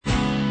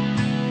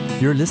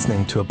You're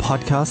listening to a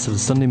podcast of the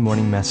Sunday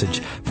morning message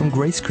from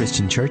Grace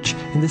Christian Church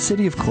in the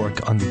city of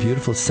Cork on the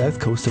beautiful south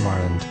coast of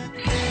Ireland.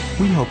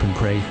 We hope and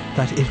pray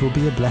that it will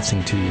be a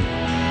blessing to you.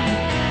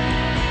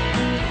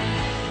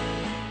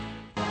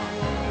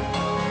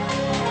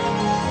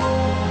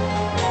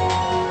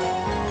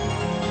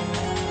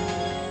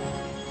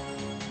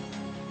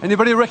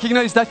 Anybody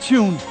recognize that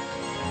tune?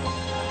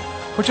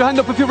 Put your hand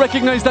up if you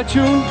recognize that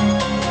tune.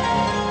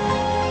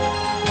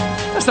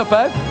 That's not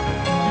bad.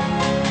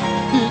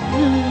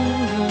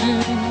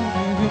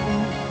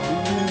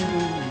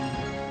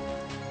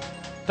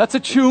 That's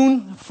a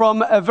tune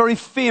from a very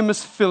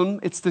famous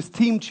film. It's the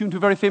theme tune to a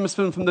very famous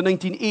film from the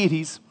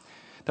 1980s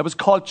that was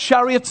called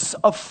Chariots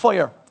of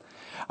Fire.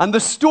 And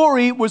the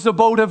story was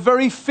about it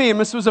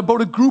was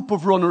about a group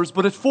of runners,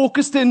 but it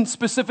focused in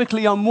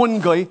specifically on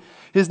one guy.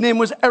 His name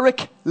was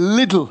Eric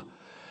Liddell.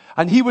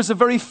 And he was a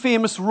very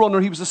famous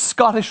runner. He was a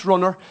Scottish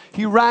runner.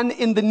 He ran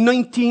in the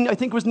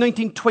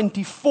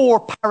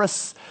 1924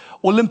 Paris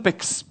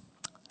Olympics.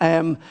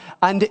 And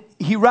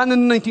he ran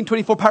in the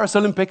 1924 Paris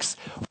Olympics.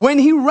 When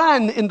he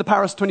ran in the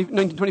Paris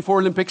 1924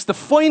 Olympics, the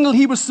final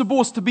he was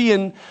supposed to be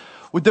in,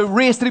 with the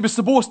race that he was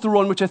supposed to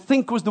run, which I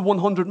think was the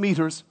 100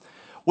 meters,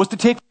 was to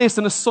take place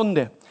on a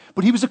Sunday.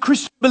 But he was a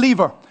Christian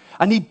believer,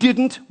 and he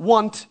didn't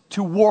want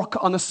to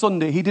work on a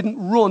Sunday. He didn't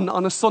run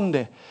on a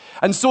Sunday.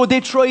 And so they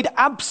tried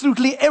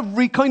absolutely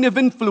every kind of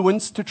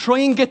influence to try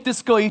and get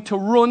this guy to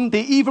run.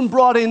 They even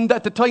brought in,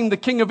 at the time, the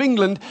King of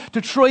England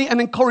to try and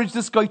encourage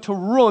this guy to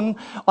run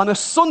on a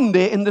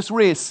Sunday in this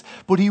race.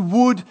 But he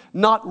would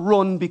not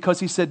run because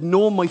he said,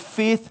 no, my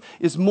faith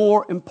is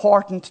more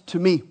important to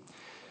me.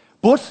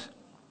 But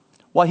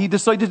what he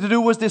decided to do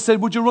was, they said,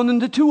 would you run in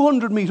the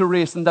 200-meter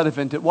race in that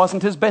event? It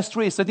wasn't his best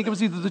race. I think it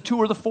was either the 2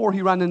 or the 4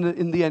 he ran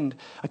in the end.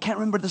 I can't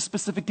remember the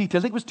specific detail.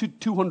 I think it was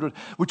 200,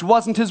 which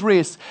wasn't his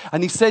race.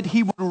 And he said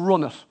he would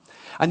run it.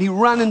 And he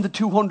ran in the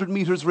 200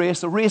 meters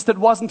race, a race that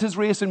wasn't his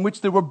race, in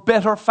which there were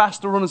better,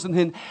 faster runners than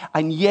him.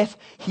 And yet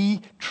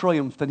he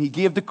triumphed, and he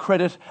gave the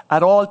credit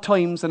at all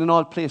times and in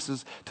all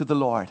places to the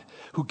Lord,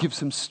 who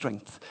gives him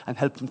strength and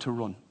helped him to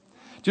run.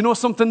 Do you know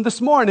something?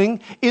 This morning,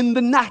 in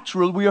the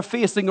natural, we are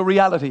facing a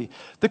reality.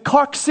 The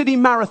Cork City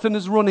Marathon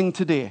is running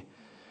today.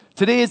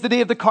 Today is the day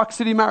of the Cork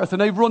City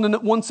Marathon. I've run in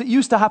it once. It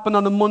used to happen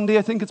on a Monday.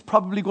 I think it's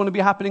probably going to be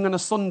happening on a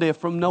Sunday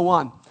from now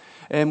on.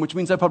 Which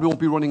means I probably won't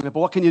be running in it,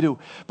 but what can you do?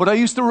 But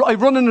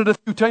I've run in it a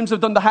few times.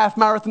 I've done the half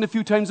marathon a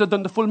few times. I've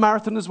done the full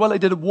marathon as well. I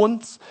did it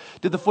once,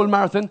 did the full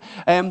marathon.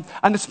 And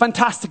it's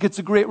fantastic. It's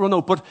a great run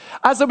out. But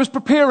as I was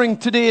preparing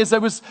today, as I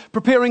was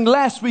preparing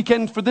last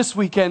weekend for this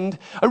weekend,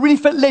 I really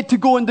felt led to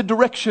go in the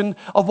direction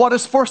of what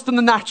is first in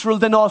the natural,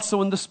 then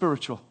also in the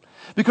spiritual.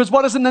 Because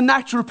what is in the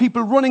natural,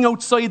 people running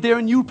outside there,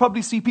 and you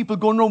probably see people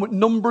going around with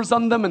numbers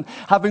on them and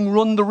having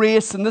run the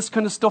race and this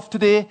kind of stuff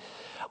today.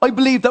 I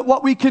believe that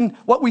what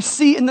we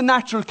see in the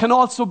natural can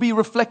also be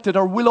reflected,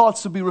 or will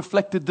also be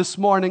reflected this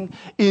morning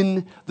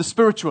in the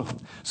spiritual.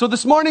 So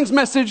this morning's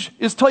message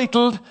is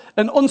titled,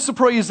 and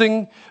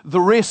unsurprising, The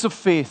Race of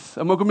Faith.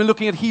 And we're going to be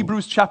looking at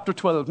Hebrews chapter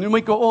 12. And you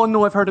might go, oh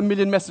no, I've heard a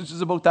million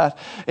messages about that.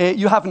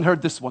 You haven't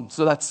heard this one,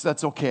 so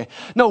that's okay.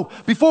 Now,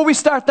 before we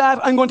start that,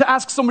 I'm going to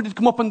ask somebody to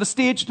come up on the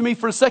stage to me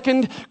for a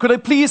second. Could I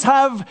please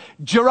have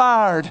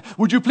Gerard?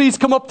 Would you please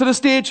come up to the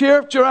stage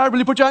here? Gerard, will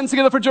you put your hands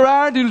together for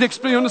Gerard? You'll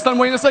explain, you understand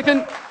why in a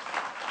second.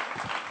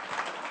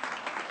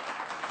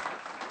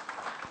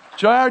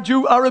 Gerard,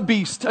 you are a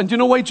beast. And do you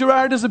know why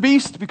Gerard is a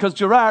beast? Because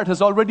Gerard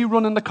has already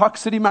run in the Cork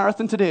City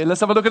Marathon today.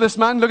 Let's have a look at this,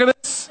 man. Look at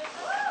this.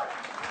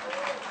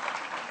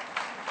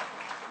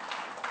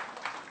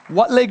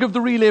 What leg of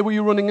the relay were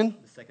you running in?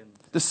 The second.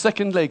 The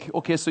second leg.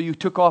 Okay, so you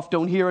took off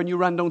down here and you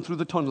ran down through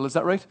the tunnel. Is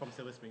that right? From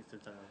Silver Springs to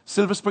the tunnel.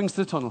 Silver Springs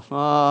to the tunnel.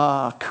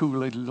 Ah,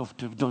 cool. I'd love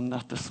to have done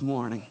that this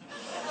morning.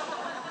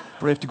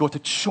 But I have to go to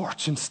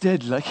church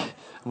instead, like.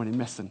 I'm only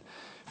messing.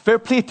 Fair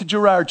play to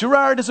Gerard.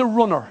 Gerard is a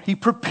runner. He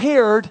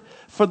prepared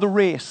for the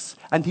race,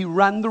 and he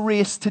ran the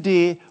race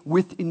today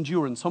with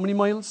endurance. How many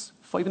miles?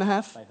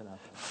 5.5?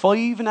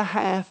 5.5.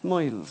 5.5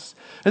 miles.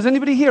 Has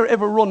anybody here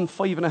ever run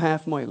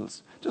 5.5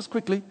 miles? Just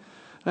quickly.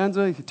 Hands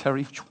up.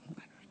 Terry.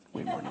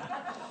 Way more than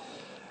that.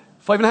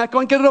 5.5. Go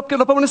on, get it up. I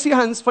want to see your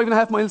hands.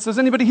 5.5 miles. Does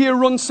anybody here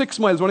run 6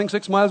 miles? Running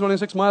 6 miles.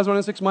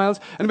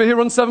 Anybody here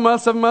run 7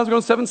 miles? 7 miles. We're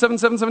going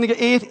 7. You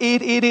get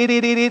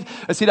 8.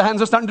 I see the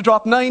hands are starting to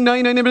drop. 9.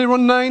 Anybody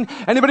run 9?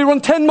 Anybody run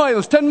 10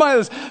 miles? 10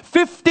 miles.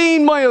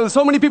 15 miles.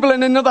 How many people?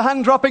 And another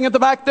hand dropping at the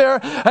back there.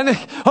 And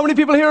how many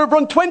people here have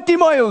run 20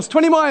 miles?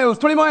 20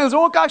 miles.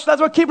 Oh gosh, that's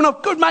what keeping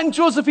up. Good man,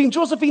 Josephine.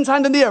 Josephine's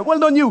hand in the air. Well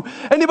done, you.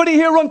 Anybody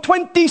here run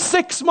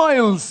 26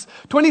 miles?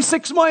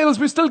 26 miles.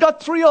 We still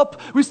got 3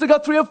 up.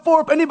 4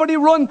 up. Anybody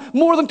run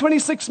more than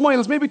 26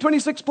 miles, maybe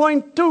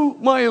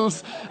 26.2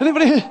 miles.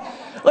 Anybody?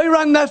 I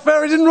ran that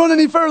far. I didn't run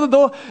any further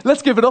though.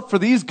 Let's give it up for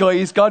these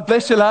guys. God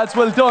bless you, lads.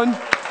 Well done.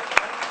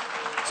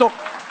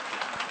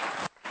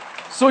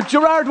 So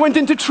Gerard went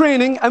into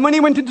training, and when he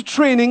went into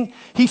training,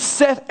 he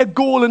set a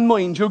goal in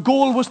mind. Your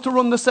goal was to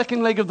run the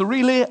second leg of the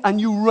relay,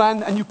 and you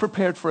ran and you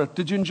prepared for it.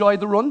 Did you enjoy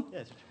the run?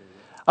 Yes.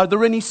 Are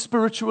there any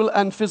spiritual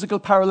and physical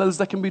parallels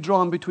that can be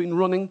drawn between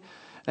running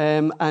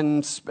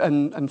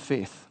and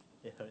faith.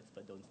 It hurts,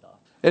 but don't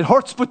stop. It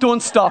hurts, but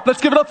don't stop.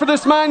 Let's give it up for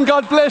this man.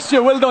 God bless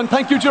you. Well done.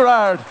 Thank you,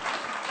 Gerard.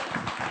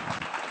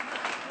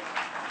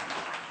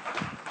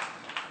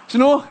 Do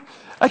you know,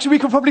 actually, we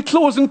could probably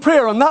close in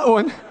prayer on that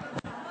one.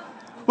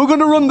 We're going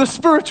to run the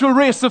spiritual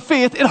race of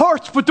faith. It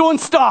hurts, but don't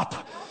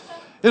stop.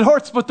 It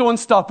hurts, but don't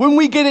stop. When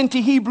we get into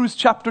Hebrews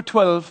chapter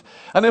 12,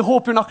 and I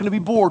hope you're not going to be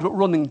bored with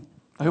running.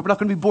 I hope you're not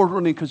going to be bored with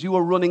running, because you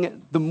are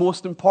running the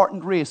most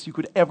important race you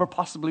could ever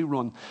possibly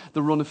run,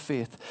 the run of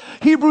faith.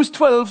 Hebrews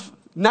 12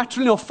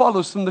 naturally enough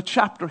follows from the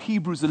chapter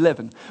Hebrews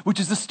 11, which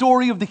is the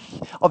story of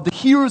the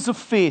heroes of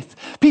faith.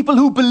 People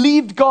who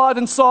believed God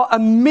and saw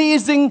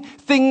amazing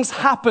things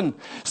happen.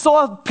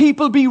 Saw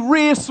people be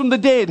raised from the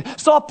dead.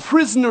 Saw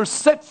prisoners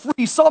set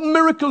free. Saw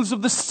miracles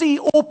of the sea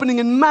opening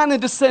and manna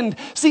descend.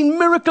 Seen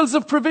miracles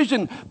of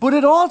provision. But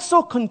it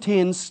also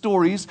contains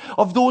stories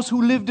of those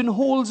who lived in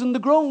holes in the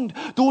ground.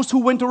 Those who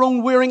went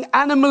around wearing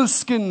animal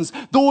skins.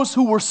 Those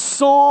who were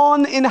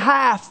sawn in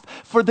half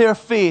for their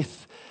faith.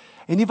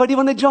 Anybody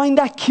want to join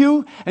that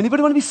queue?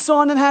 Anybody want to be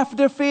sawn in half for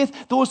their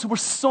faith? Those who were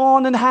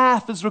sawn in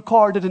half is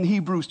recorded in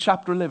Hebrews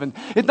chapter 11.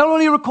 It not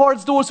only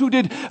records those who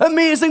did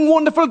amazing,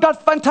 wonderful,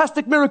 got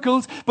fantastic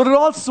miracles, but it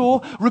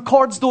also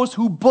records those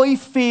who by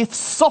faith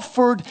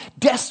suffered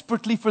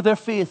desperately for their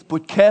faith,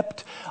 but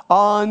kept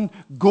on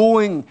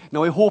going.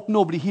 Now I hope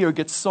nobody here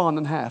gets sawn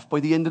in half. By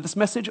the end of this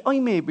message,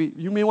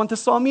 you may want to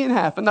saw me in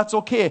half, and that's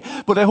okay.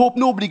 But I hope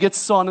nobody gets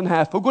sawn in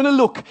half. We're going to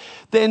look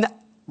then.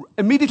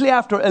 Immediately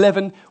after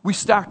 11, we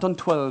start on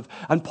 12.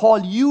 And Paul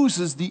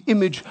uses the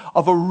image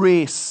of a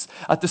race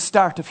at the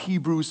start of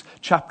Hebrews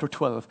chapter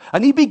 12.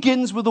 And he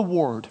begins with a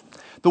word.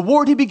 The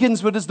word he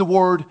begins with is the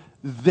word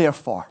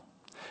therefore.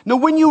 Now,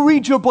 when you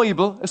read your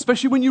Bible,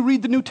 especially when you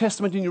read the New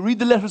Testament and you read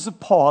the letters of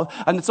Paul,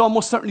 and it's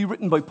almost certainly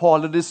written by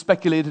Paul, it is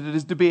speculated, it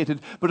is debated,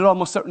 but it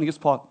almost certainly is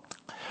Paul.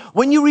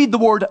 When you read the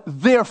word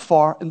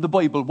therefore in the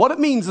Bible, what it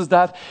means is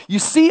that you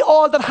see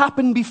all that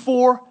happened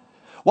before.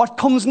 What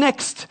comes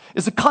next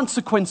is a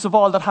consequence of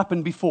all that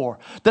happened before.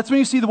 That's when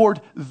you see the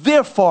word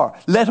therefore,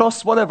 let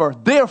us, whatever,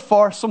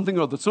 therefore, something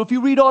or other. So if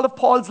you read all of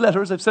Paul's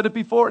letters, I've said it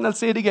before and I'll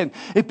say it again,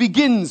 it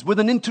begins with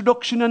an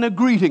introduction and a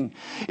greeting.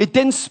 It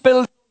then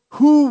spells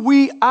who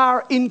we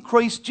are in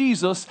Christ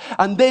Jesus,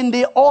 and then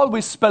they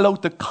always spell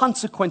out the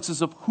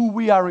consequences of who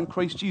we are in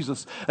Christ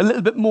Jesus. A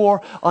little bit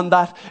more on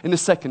that in a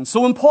second.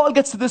 So when Paul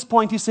gets to this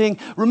point, he's saying,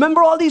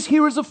 remember all these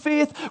heroes of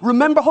faith?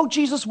 Remember how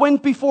Jesus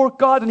went before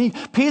God and he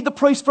paid the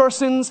price for our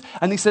sins?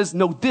 And he says,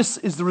 no, this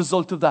is the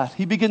result of that.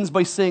 He begins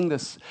by saying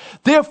this.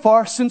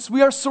 Therefore, since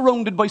we are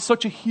surrounded by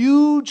such a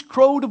huge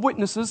crowd of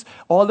witnesses,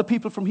 all the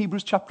people from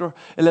Hebrews chapter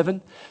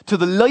 11, to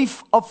the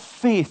life of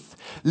faith,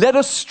 let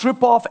us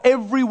strip off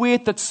every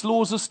weight that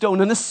slows us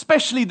down, and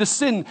especially the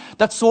sin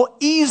that so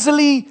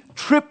easily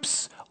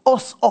trips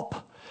us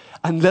up.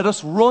 And let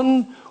us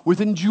run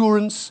with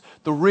endurance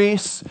the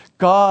race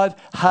God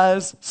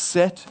has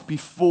set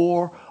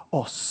before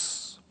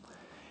us.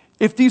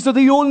 If these are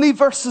the only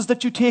verses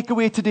that you take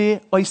away today,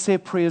 I say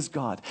praise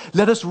God.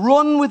 Let us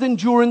run with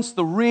endurance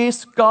the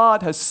race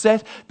God has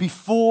set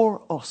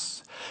before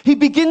us. He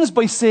begins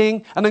by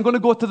saying, and I'm going to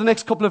go to the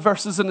next couple of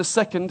verses in a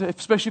second,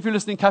 especially if you're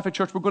listening to Catholic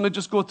Church, we're going to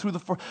just go through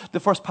the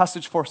first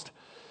passage first.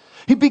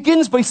 He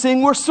begins by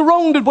saying we're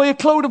surrounded by a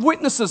cloud of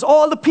witnesses,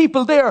 all the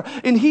people there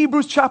in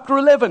Hebrews chapter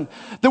 11,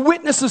 the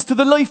witnesses to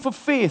the life of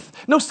faith.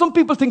 Now, some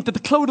people think that the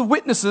cloud of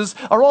witnesses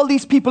are all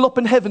these people up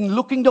in heaven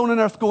looking down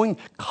on earth going,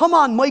 come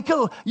on,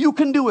 Michael, you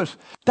can do it.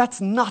 That's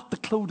not the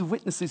cloud of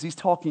witnesses he's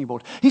talking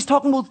about. He's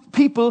talking about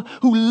people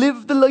who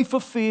live the life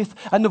of faith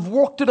and have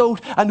worked it out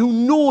and who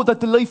know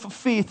that the life of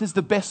faith is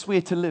the best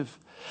way to live.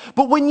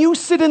 But when you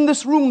sit in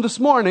this room this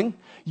morning,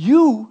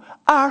 you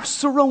are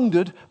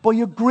surrounded by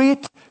a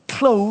great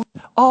cloud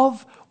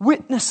of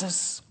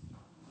witnesses.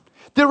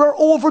 There are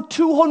over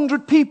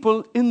 200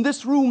 people in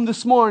this room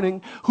this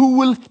morning who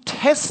will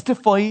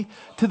testify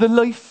to the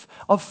life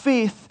of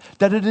faith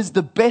that it is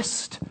the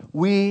best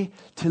way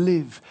to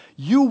live.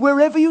 You,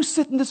 wherever you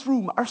sit in this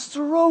room, are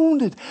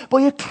surrounded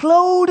by a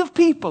cloud of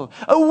people,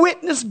 a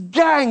witness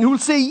gang who will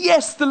say,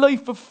 yes, the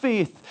life of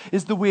faith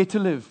is the way to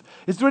live.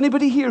 Is there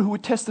anybody here who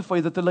would testify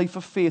that the life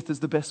of faith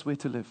is the best way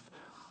to live?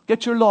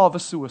 Get your law of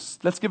us.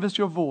 Let's give us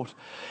your vote.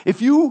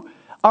 If you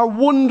are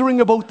wondering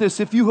about this,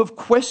 if you have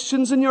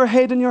questions in your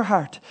head and your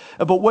heart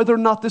about whether or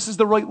not this is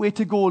the right way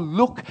to go,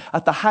 look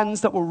at the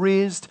hands that were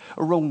raised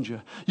around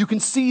you. You can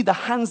see the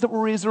hands that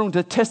were raised around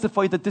to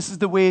testify that this is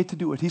the way to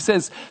do it. He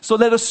says, so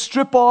let us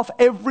strip off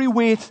every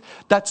weight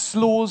that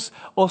slows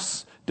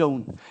us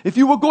down. If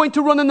you were going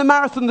to run in the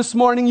marathon this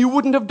morning, you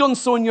wouldn't have done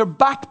so in your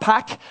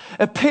backpack,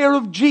 a pair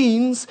of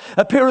jeans,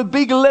 a pair of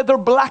big leather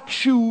black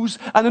shoes,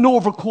 and an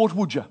overcoat,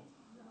 would you?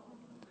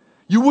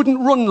 You wouldn't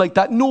run like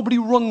that. Nobody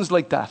runs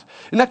like that.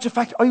 In actual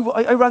fact,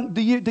 I ran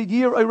the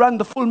year I ran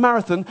the full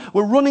marathon.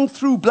 We're running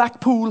through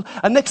Blackpool,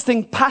 and next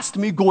thing past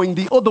me going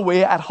the other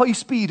way at high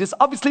speed is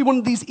obviously one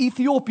of these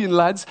Ethiopian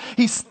lads.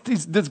 He's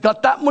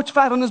got that much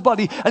fat on his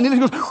body, and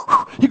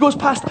he goes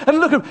past, and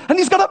look at him, and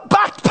he's got a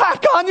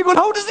backpack on. You're going,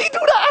 how does he do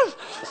that?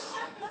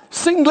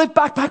 singlet,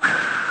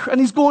 backpack,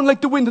 and he's going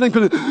like the wind, and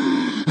then going,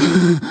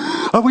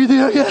 are we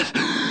there yet?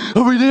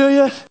 Are we there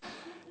yet?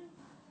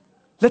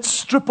 Let's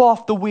strip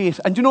off the weight.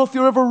 And do you know, if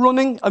you're ever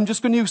running, I'm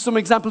just going to use some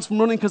examples from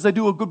running because I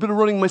do a good bit of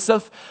running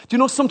myself. Do you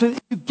know, sometimes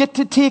you get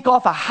to take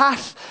off a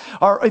hat,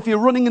 or if you're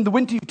running in the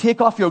winter, you take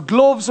off your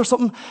gloves or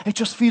something, it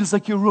just feels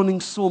like you're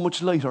running so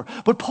much lighter.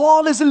 But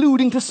Paul is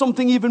alluding to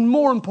something even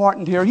more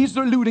important here. He's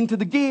alluding to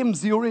the games,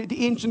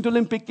 the ancient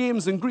Olympic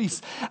Games in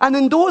Greece. And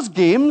in those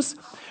games,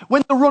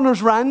 when the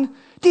runners ran,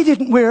 they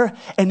didn't wear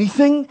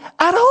anything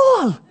at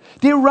all.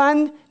 They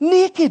ran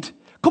naked.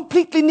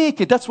 Completely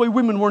naked. That's why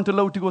women weren't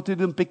allowed to go to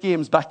the Olympic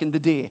Games back in the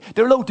day.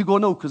 They're allowed to go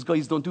now because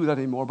guys don't do that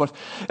anymore. But,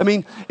 I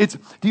mean,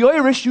 the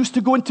Irish used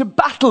to go into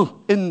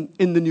battle in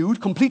the nude,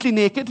 completely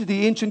naked.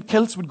 The ancient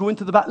Celts would go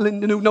into the battle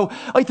in the nude. Now,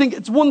 I think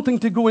it's one thing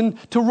to go in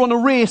to run a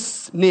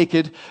race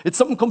naked. It's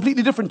something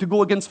completely different to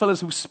go against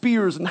fellas with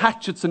spears and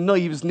hatchets and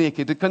knives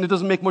naked. It kind of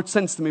doesn't make much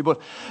sense to me. But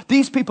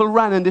these people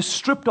ran and they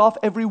stripped off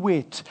every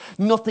weight.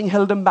 Nothing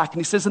held them back. And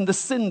he says, and the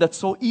sin that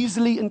so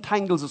easily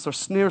entangles us or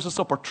snares us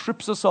up or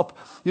trips us up,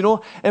 you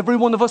know, every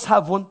one of us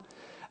have one.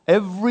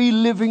 Every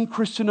living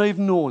Christian I've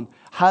known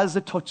has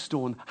a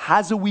touchstone,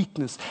 has a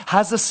weakness,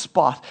 has a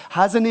spot,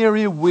 has an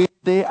area where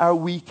they are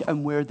weak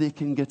and where they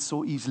can get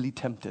so easily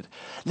tempted.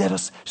 Let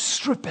us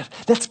strip it.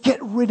 Let's get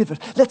rid of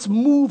it. Let's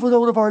move it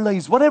out of our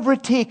lives. Whatever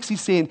it takes,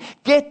 he's saying,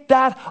 get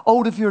that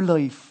out of your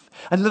life.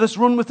 And let us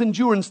run with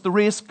endurance the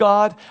race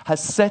God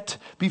has set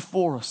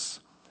before us.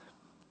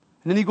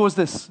 And then he goes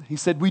this. He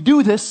said, we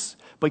do this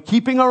by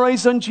keeping our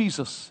eyes on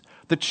Jesus,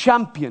 the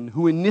champion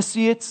who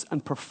initiates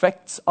and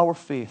perfects our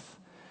faith.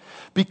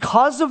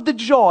 Because of the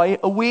joy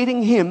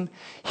awaiting him,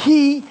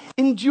 he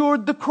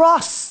endured the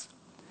cross.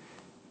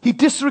 He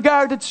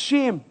disregarded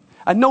shame.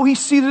 And now he's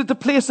seated at the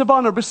place of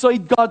honor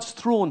beside God's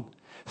throne.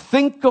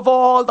 Think of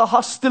all the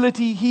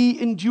hostility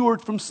he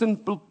endured from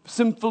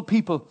sinful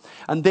people.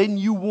 And then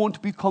you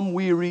won't become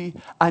weary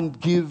and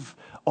give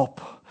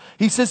up.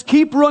 He says,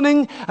 keep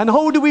running. And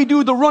how do we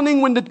do the running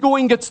when the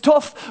going gets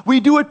tough? We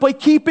do it by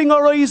keeping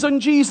our eyes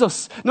on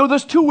Jesus. Now,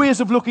 there's two ways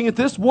of looking at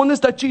this. One is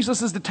that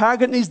Jesus is the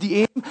target and he's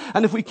the aim.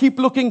 And if we keep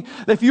looking,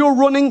 if you're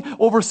running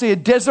over, say, a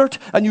desert,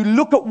 and you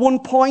look at one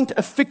point,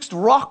 a fixed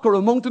rock or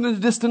a mountain in the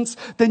distance,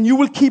 then you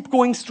will keep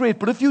going straight.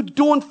 But if you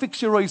don't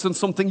fix your eyes on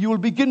something, you will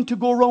begin to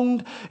go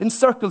around in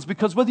circles,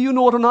 because whether you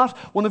know it or not,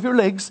 one of your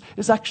legs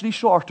is actually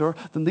shorter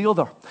than the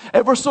other.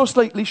 Ever so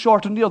slightly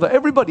shorter than the other.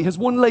 Everybody has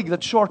one leg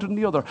that's shorter than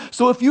the other.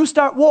 So if you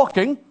start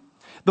walking,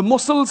 the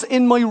muscles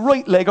in my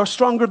right leg are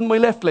stronger than my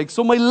left leg.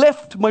 So my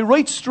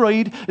right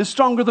stride is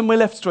stronger than my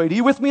left stride. Are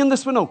you with me on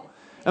this one now?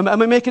 Am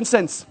I making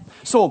sense?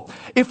 So,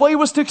 if I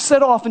was to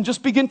set off and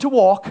just begin to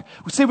walk,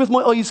 say with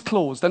my eyes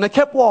closed, and I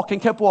kept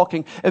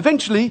walking,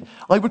 eventually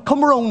I would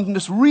come around in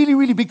this really,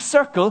 really big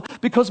circle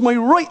because my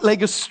right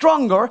leg is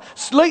stronger,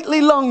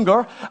 slightly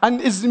longer, and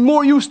is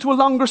more used to a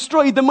longer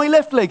stride than my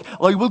left leg.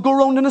 I will go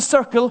around in a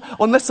circle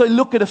unless I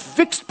look at a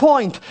fixed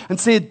point and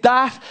say,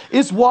 that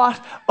is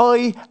what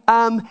I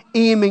am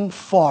aiming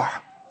for.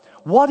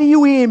 What are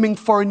you aiming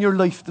for in your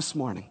life this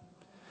morning?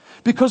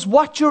 Because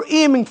what you're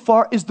aiming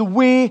for is the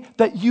way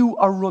that you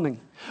are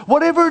running.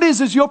 Whatever it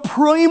is your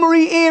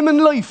primary aim in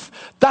life,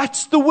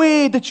 that's the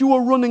way that you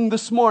are running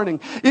this morning.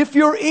 If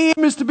your aim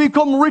is to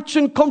become rich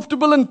and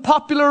comfortable and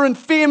popular and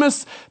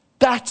famous,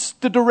 that's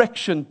the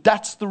direction,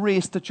 that's the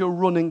race that you're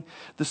running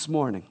this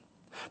morning.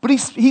 But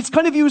he's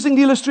kind of using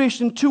the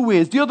illustration in two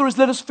ways. The other is,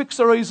 let us fix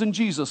our eyes on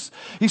Jesus.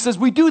 He says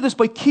we do this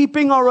by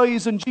keeping our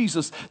eyes on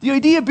Jesus. The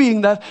idea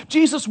being that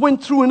Jesus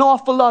went through an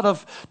awful lot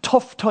of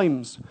tough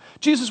times.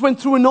 Jesus went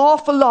through an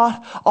awful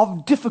lot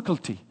of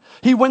difficulty.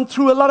 He went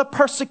through a lot of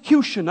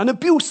persecution and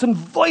abuse and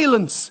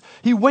violence.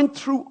 He went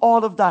through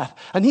all of that.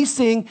 And he's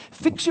saying,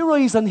 fix your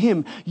eyes on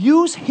him.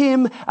 Use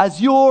him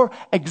as your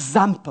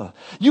example.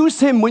 Use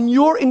him when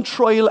you're in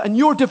trial and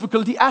your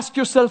difficulty. Ask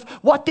yourself,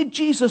 what did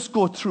Jesus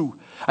go through?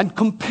 And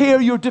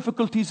compare your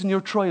difficulties and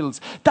your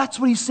trials. That's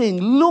what he's saying.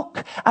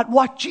 Look at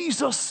what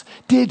Jesus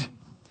did.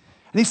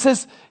 And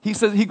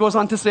he goes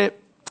on to say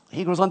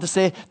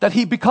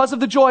that because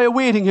of the joy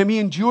awaiting him, he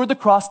endured the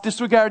cross,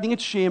 disregarding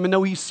its shame, and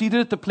now he's seated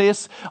at the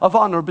place of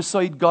honor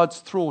beside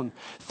God's throne.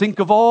 Think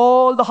of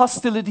all the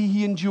hostility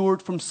he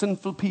endured from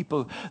sinful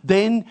people.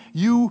 Then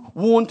you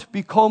won't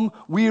become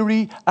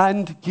weary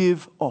and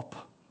give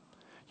up.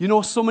 You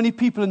know, so many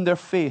people in their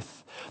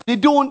faith, they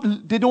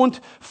don't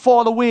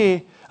fall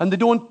away and they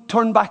don't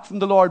turn back from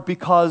the Lord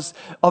because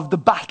of the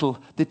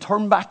battle. They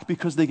turn back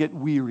because they get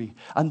weary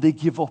and they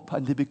give up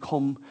and they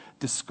become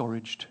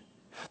discouraged.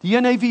 The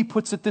NIV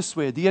puts it this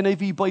way. The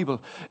NIV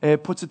Bible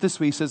puts it this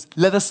way. He says,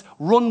 let us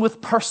run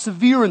with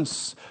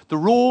perseverance the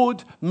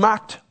road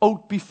marked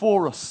out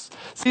before us.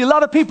 See, a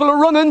lot of people are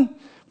running,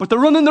 but they're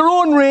running their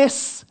own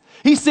race.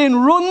 He's saying,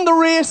 run the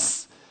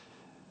race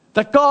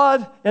that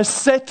God has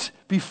set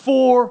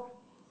before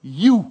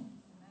you.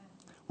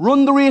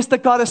 Run the race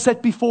that God has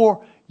set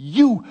before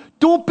you.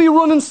 Don't be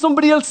running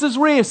somebody else's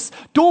race.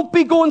 Don't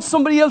be going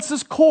somebody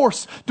else's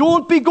course.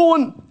 Don't be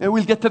going, and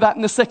we'll get to that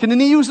in a second.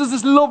 And he uses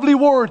this lovely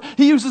word.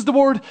 He uses the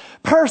word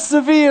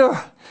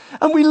persevere.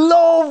 And we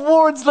love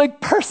words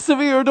like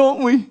persevere,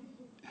 don't we?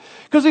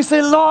 Because we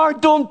say,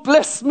 Lord, don't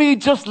bless me,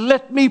 just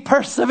let me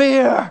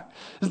persevere.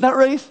 Isn't that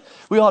right?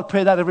 We all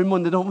pray that every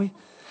Monday, don't we?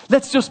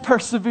 Let's just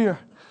persevere.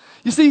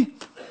 You see,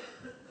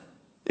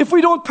 if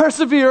we don't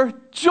persevere,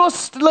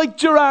 just like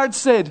Gerard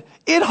said,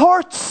 it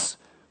hurts,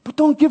 but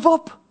don't give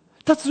up.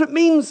 That's what it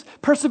means.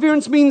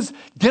 Perseverance means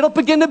get up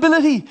again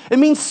ability. It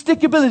means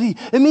stickability.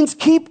 It means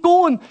keep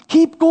going,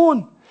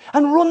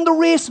 and run the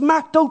race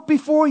marked out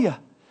before you.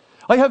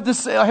 I have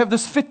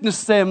this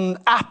fitness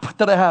app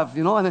that I have,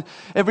 and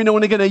every now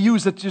and again I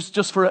use it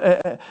just for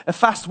a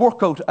fast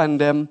workout,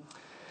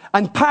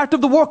 and part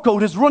of the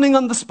workout is running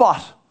on the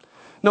spot.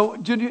 Now,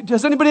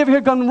 has anybody ever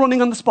here gone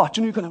running on the spot?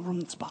 You kind of run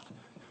on the spot.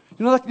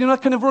 You know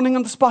that kind of running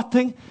on the spot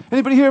thing?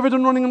 Anybody here ever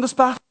done running on the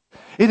spot?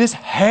 It is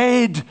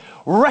head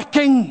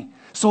wrecking.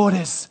 So it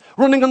is.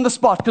 Running on the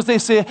spot, because they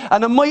say,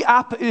 and in my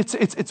app,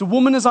 it's a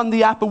woman is on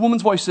the app, a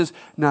woman's voice says,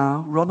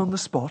 now run on the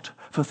spot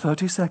for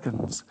 30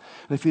 seconds.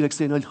 And I feel like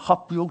saying, I'll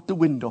hop you out the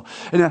window.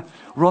 And I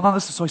run on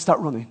this, so I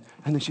start running.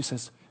 And then she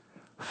says,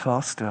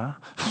 faster.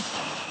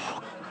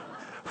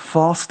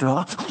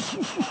 Faster.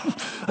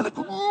 And I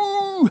go,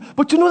 ooh.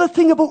 But you know the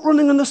thing about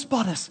running on the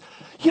spot is,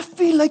 you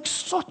feel like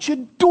such a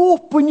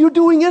dope when you're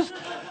doing it.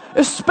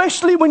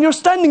 Especially when you're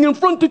standing in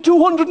front of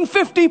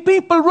 250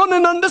 people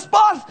running on the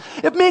spot.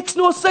 It makes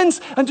no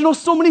sense. And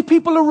so many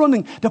people are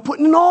running. They're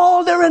putting in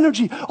all their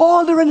energy,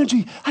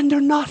 and they're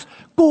not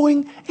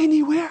going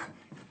anywhere.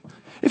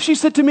 If she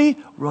said to me,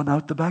 run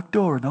out the back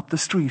door and up the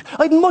street,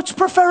 I'd much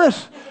prefer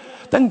it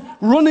than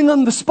running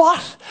on the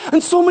spot.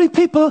 And so many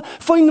people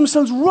find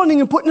themselves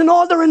running and putting in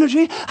all their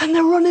energy, and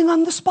they're running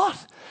on the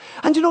spot.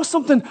 And you know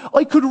something?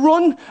 I could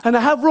run, and I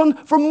have run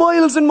for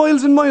miles and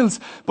miles and miles.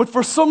 But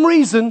for some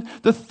reason,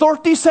 the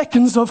 30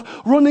 seconds of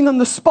running on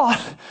the spot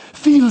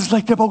feels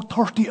like about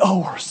 30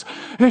 hours.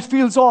 It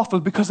feels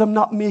awful because I'm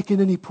not making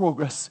any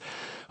progress.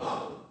 Do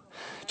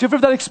you ever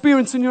have that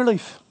experience in your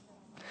life?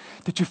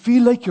 That you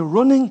feel like you're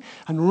running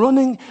and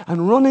running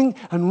and running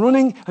and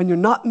running, and you're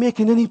not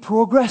making any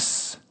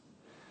progress?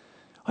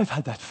 I've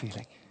had that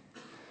feeling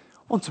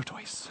once or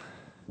twice.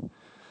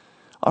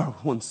 Or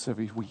once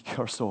every week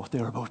or so,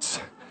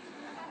 thereabouts.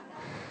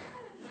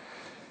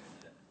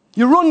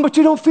 You run, but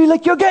you don't feel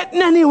like you're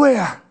getting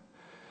anywhere.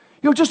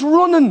 You're just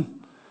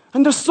running,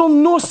 and there's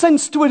no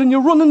sense to it, and you're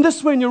running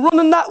this way, and you're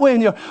running that way,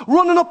 and you're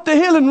running up the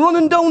hill, and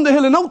running down the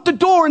hill, and out the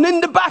door, and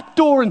in the back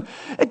door, and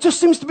it just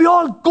seems to be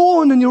all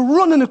going, and you're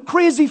running a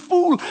crazy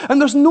fool,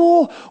 and there's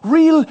no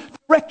real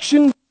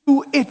direction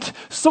to it.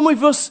 Some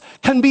of us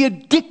can be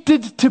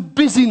addicted to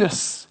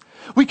busyness.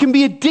 We can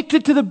be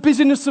addicted to the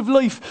busyness of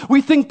life.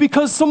 We think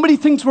because somebody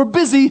thinks we're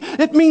busy,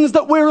 it means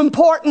that we're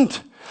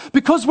important.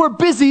 Because we're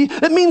busy,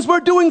 it means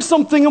we're doing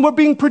something and we're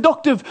being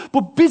productive.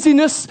 But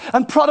busyness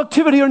and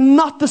productivity are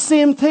not the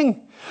same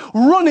thing.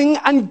 Running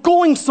and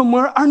going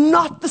somewhere are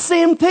not the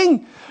same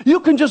thing. You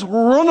can just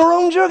run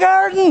around your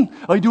garden.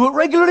 I do it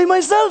regularly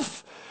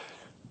myself.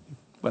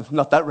 Well,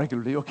 not that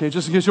regularly, okay,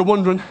 just in case you're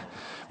wondering.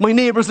 My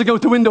neighbour's looking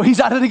out the window. He's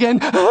at it again.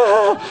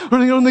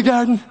 Running around the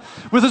garden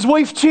with his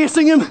wife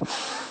chasing him.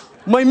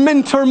 My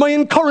mentor, my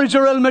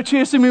encourager, Elma,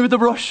 chasing me with the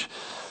brush.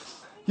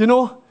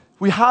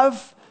 We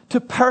have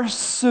to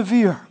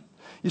persevere.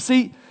 You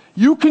see,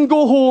 you can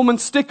go home and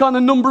stick on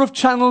a number of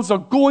channels, or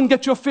go and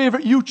get your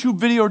favorite YouTube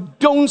video, or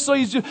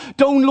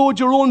download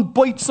your own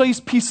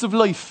bite-sized piece of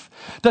life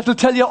that'll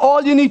tell you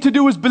all you need to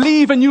do is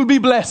believe and you'll be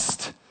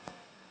blessed.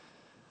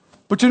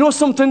 But you know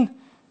something?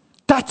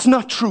 That's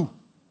not true.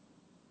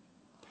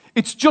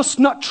 It's just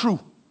not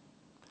true.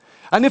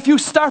 And if you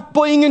start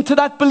buying into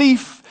that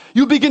belief,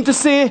 you begin to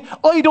say,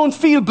 I don't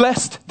feel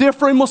blessed,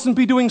 therefore I mustn't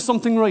be doing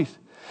something right.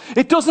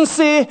 It doesn't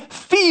say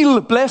feel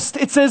blessed,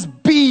 it says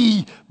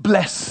be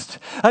blessed.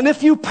 And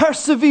if you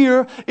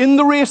persevere in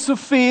the race of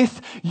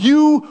faith,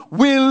 you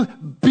will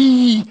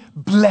be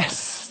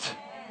blessed.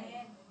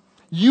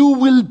 You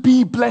will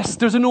be blessed.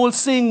 There's an old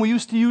saying we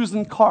used to use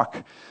in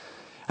Cork.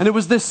 And it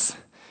was this.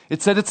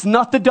 It said, it's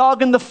not the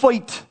dog in the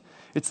fight,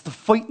 it's the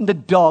fight in the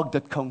dog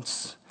that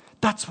counts.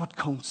 That's what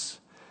counts.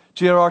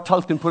 J.R.R.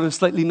 Tolkien put it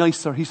slightly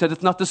nicer. He said,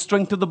 it's not the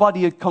strength of the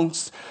body that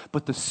counts,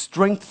 but the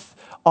strength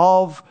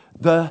of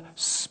the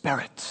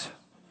Spirit.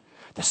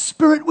 The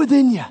Spirit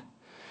within you.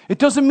 It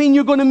doesn't mean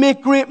you're going to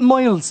make great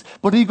miles,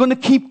 but are you going to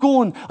keep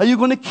going? Are you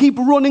going to keep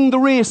running the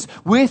race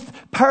with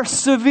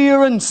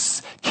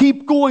perseverance?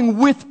 Keep going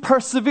with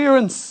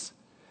perseverance.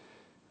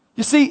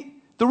 You see,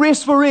 the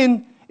race we're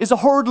in is a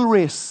hurdle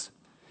race.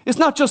 It's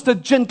not just a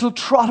gentle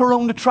trot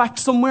around the track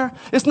somewhere.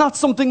 It's not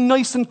something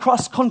nice and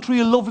cross-country,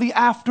 a lovely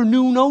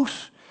afternoon out.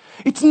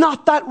 It's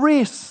not that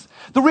race.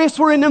 The race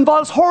we're in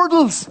involves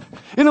hurdles.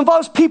 It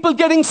involves people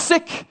getting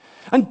sick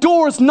and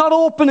doors not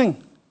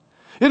opening.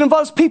 It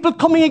involves people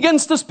coming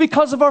against us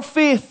because of our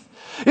faith.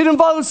 It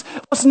involves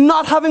us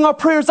not having our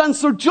prayers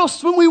answered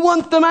just when we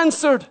want them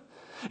answered.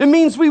 It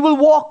means we will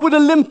walk with a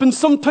limp and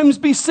sometimes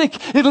be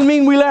sick. It'll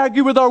mean we'll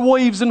argue with our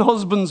wives and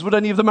husbands. Would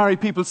any of the married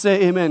people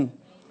say amen?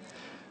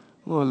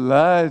 Oh,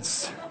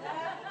 lads.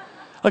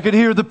 I could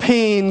hear the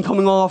pain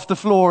coming off the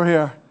floor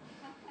here.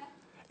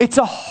 It's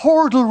a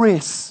hurdle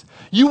race.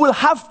 You will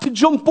have to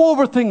jump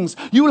over things.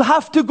 You will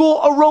have to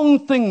go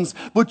around things.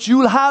 But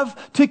you'll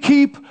have to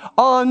keep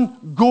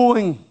on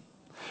going.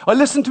 I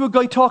listened to a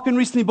guy talking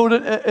recently about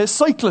a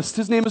cyclist.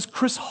 His name is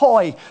Chris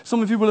Hoy.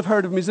 Some of you will have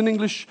heard of him. He's an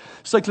English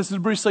cyclist, he's a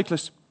British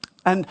cyclist.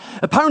 And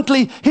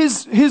apparently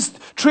his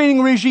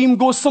training regime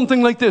goes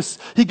something like this.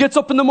 He gets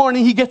up in the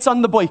morning, he gets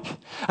on the bike.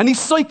 And he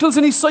cycles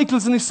and he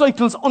cycles and he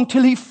cycles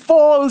until he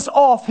falls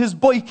off his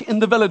bike in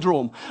the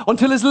velodrome.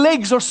 Until his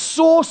legs are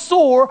so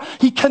sore,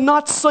 he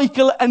cannot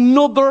cycle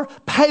another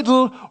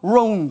pedal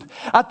round.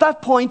 At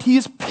that point, he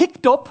is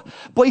picked up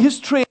by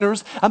his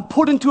trainers and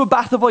put into a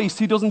bath of ice.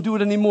 He doesn't do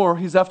it anymore.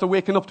 He's after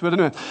waking up to it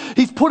anyway.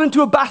 He's put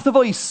into a bath of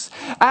ice.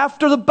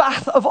 After the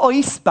baths of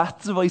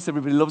ice,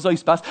 everybody loves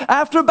ice baths.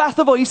 After a bath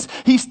of ice,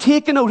 he's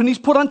taken out and he's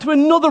put onto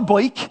another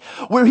bike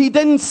where he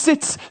then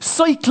sits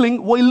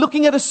cycling while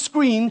looking at a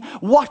screen,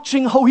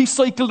 watching how he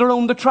cycled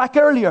around the track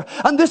earlier.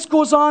 And this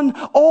goes on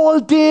all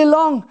day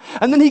long.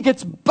 And then he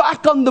gets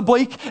back on the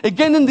bike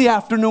again in the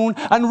afternoon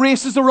and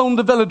races around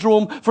the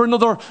velodrome for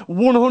another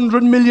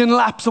 100 million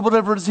laps or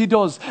whatever it is he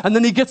does. And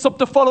then he gets up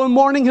the following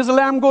morning, his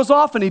alarm goes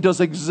off, and he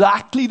does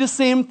exactly the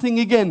same thing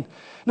again.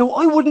 Now,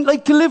 I wouldn't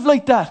like to live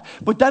like that,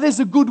 but that is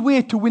a good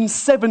way to win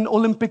 7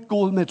 Olympic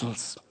gold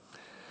medals.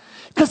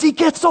 Because he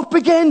gets up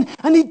again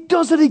and he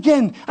does it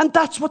again. And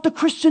that's what the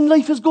Christian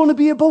life is going to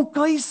be about,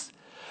 guys.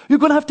 You're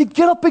going to have to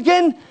get up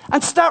again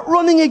and start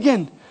running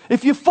again.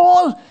 If you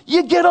fall,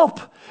 you get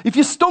up. If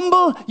you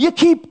stumble, you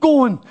keep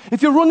going.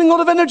 If you're running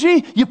out of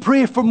energy, you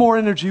pray for more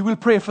energy. We'll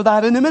pray for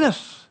that in a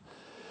minute.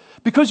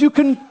 Because you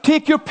can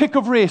take your pick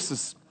of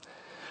races.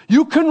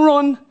 You can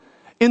run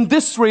in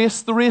this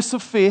race, the race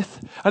of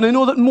faith. And I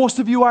know that most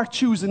of you are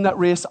choosing that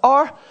race.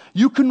 Or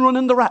you can run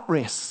in the rat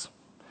race.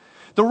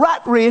 The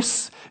rat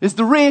race is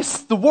the race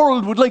the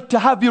world would like to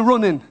have you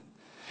run in.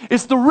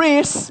 It's the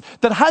race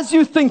that has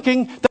you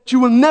thinking that you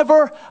will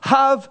never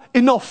have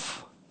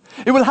enough.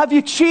 It will have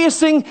you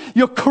chasing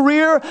your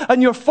career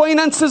and your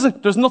finances.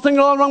 There's nothing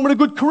at all wrong with a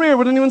good career.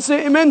 Would anyone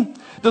say amen?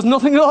 There's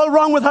nothing at all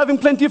wrong with having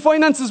plenty of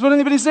finances. Would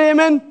anybody say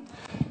amen?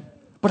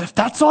 But if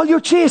that's all you're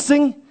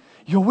chasing,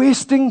 you're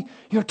wasting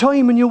your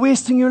time and you're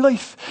wasting your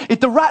life.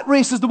 The rat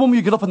race is the one where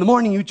you get up in the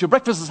morning, you eat your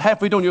breakfast, is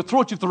halfway down your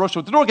throat, you have to rush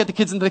out the door, get the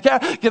kids into the car,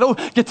 get out,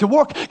 get to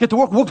work,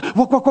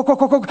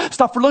 walk,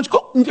 stop for lunch,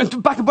 go,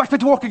 back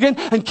to work again,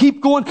 and keep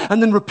going,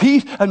 and then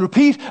repeat, and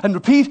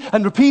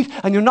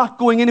you're not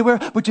going anywhere,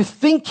 but you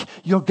think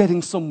you're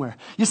getting somewhere.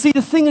 You see,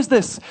 the thing is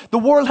this, the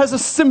world has a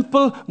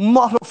simple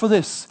motto for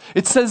this.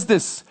 It says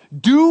this: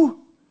 do,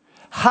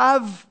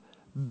 have,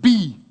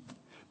 be.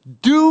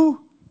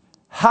 Do,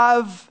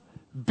 have,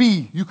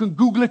 be. You can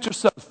Google it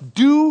yourself.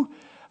 Do,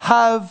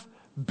 have,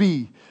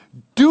 be.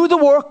 Do the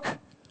work,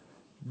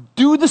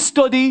 do the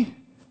study,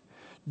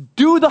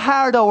 do the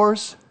hard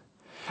hours,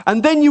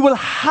 and then you will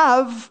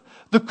have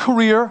the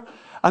career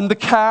and the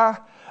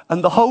car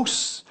and the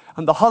house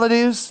and the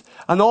holidays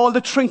and all the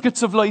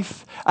trinkets of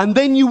life, and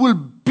then you will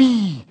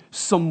be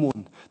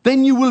someone.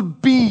 Then you will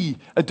be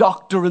a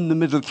doctor in the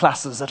middle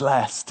classes at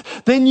last.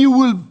 Then you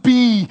will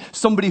be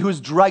somebody who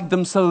has dragged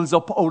themselves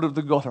up out of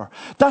the gutter.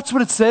 That's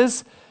what it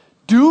says.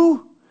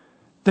 Do,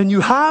 then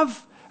you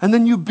have, and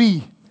then you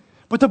be.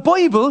 But the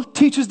Bible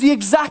teaches the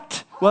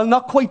exact, well,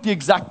 not quite the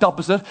exact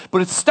opposite,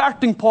 but its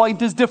starting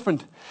point is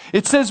different.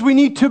 It says we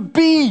need to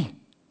be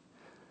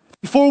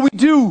before we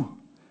do,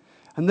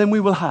 and then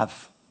we will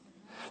have.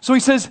 So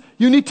he says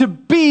you need to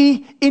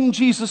be in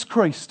Jesus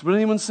Christ. Will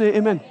anyone say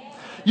amen?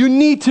 You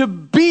need to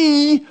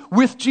be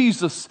with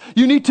Jesus.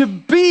 You need to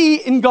be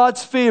in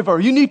God's favor.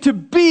 You need to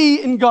be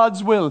in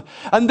God's will.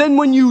 And then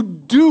when you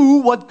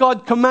do what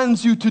God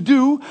commands you to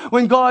do,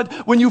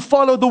 when you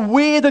follow the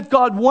way that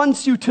God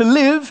wants you to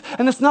live,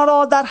 and it's not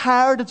all that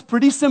hard, it's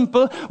pretty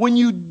simple. When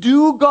you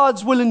do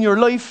God's will in your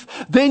life,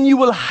 then you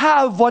will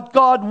have what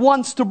God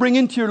wants to bring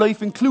into your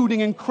life,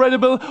 including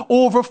incredible,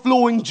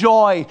 overflowing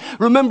joy.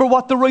 Remember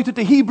what the writer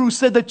to Hebrews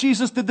said, that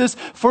Jesus did this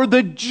for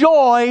the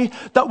joy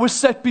that was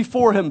set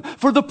before him.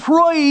 For the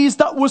prize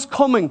that was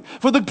coming,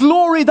 for the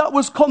glory that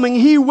was coming,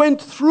 he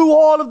went through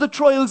all of the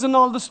trials and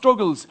all the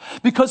struggles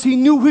because he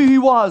knew who he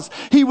was.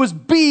 He was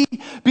be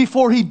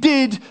before he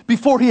did,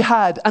 before he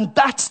had. And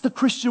that's the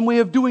Christian way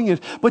of doing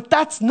it. But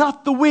that's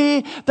not the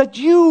way that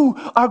you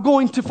are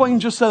going to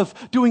find yourself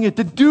doing it.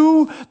 The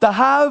do, the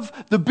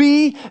have, the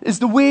be is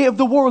the way of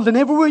the world. And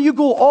everywhere you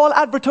go, all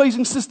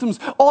advertising systems,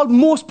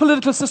 most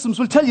political systems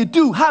will tell you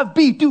do, have,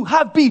 be, do,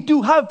 have, be,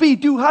 do, have, be,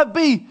 do, have,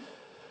 be.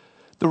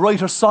 The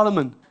writer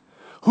Solomon,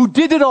 who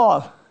did it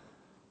all,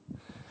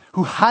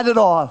 who had it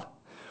all,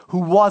 who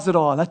was it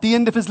all, at the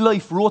end of his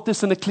life wrote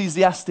this in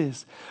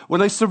Ecclesiastes: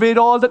 when I surveyed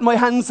all that my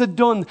hands had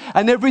done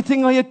and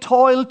everything I had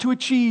toiled to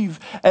achieve,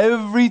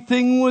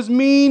 everything was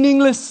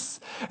meaningless,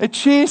 a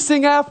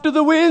chasing after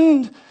the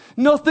wind.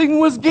 Nothing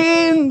was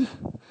gained.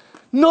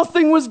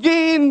 Nothing was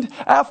gained.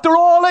 After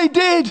all I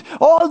did,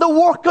 all the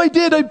work I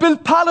did, I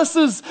built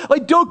palaces, I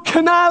dug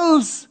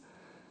canals,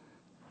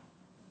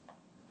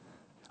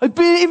 I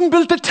even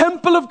built the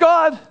temple of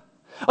God.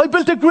 I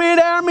built a great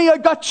army. I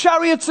got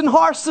chariots and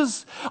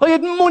horses. I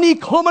had money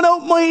coming out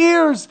my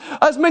ears.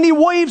 As many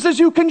wives as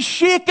you can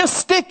shake a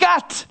stick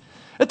at.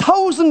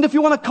 1,000 if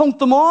you want to count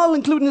them all,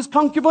 including his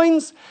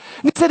concubines.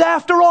 And he said,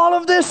 after all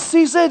of this,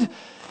 he said,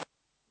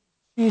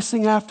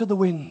 chasing after the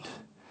wind.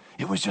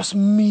 It was just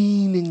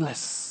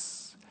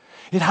meaningless.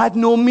 It had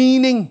no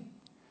meaning.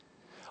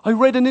 I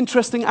read an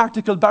interesting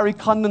article. Barry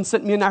Condon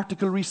sent me an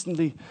article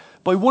recently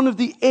by one of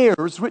the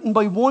heirs, written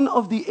by one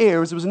of the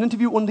heirs. It was an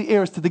interview with one of the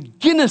heirs to the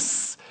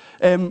Guinness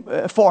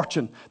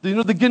fortune. You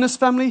know the Guinness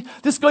family?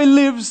 This guy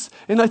lives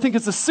in, I think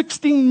it's a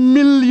 16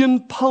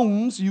 million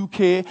pounds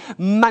UK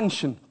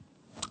mansion.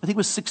 I think it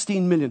was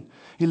 16 million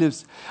he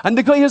lives. And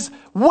the guy has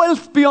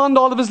wealth beyond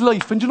all of his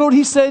life. And do you know what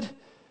he said?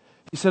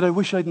 He said, I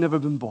wish I'd never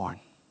been born.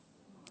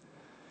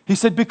 He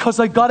said, because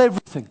I got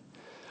everything.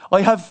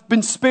 I have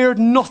been spared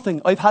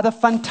nothing. I've had a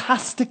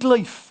fantastic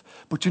life.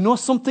 But you know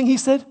something, he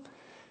said?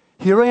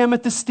 Here I am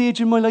at this stage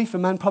in my life, a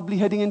man probably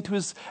heading into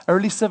his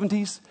early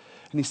 70s.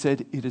 And he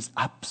said, it is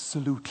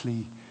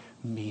absolutely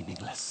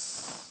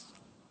meaningless.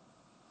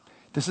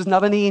 This is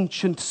not an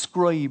ancient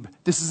scribe.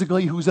 This is a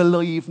guy who's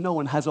alive now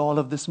and has all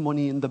of this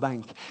money in the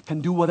bank.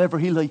 Can do whatever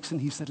he likes.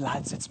 And he said,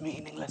 lads, it's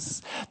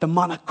meaningless. The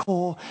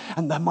Monaco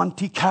and the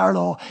Monte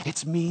Carlo,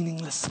 it's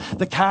meaningless.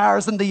 The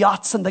cars and the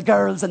yachts and the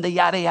girls and the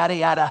yada, yada,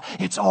 yada.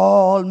 It's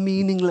all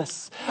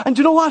meaningless. And do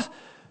you know what?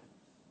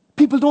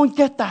 People don't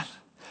get that.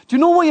 Do you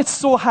know why it's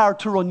so hard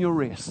to run your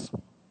race?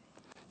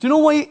 Do you know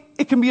why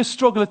it can be a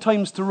struggle at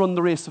times to run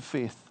the race of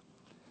faith?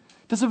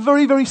 There's a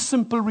very, very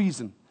simple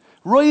reason.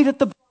 Right at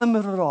the bottom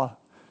of it all.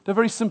 The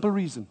very simple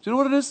reason. Do you know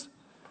what it is?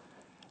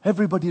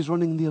 Everybody is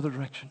running in the other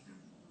direction.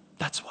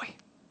 That's why.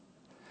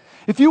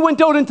 If you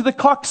went out into the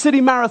Cork City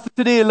Marathon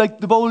today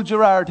like the bold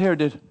Gerard here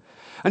did,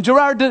 and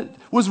Gerard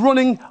was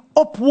running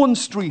up one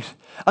street,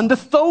 and the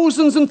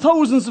thousands and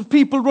thousands of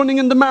people running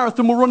in the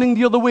marathon were running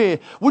the other way,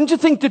 wouldn't you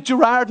think that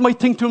Gerard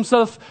might think to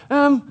himself,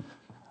 am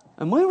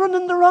I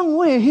running the wrong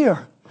way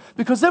here?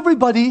 Because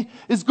everybody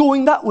is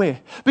going that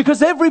way.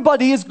 Because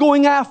everybody is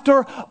going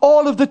after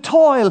all of the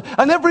toil.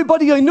 And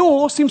everybody I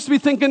know seems to be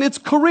thinking it's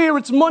career,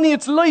 it's money,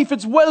 it's life,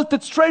 it's wealth,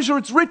 it's treasure,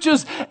 it's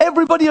riches.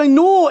 Everybody I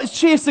know is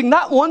chasing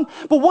that one.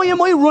 But why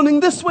am I running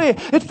this way?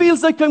 It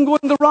feels like I'm going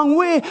the wrong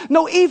way.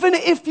 Now, even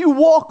if you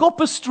walk up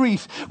a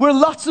street where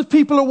lots of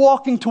people are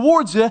walking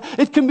towards you,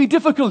 it can be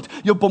difficult.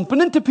 You're bumping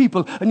into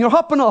people and you're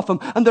hopping off them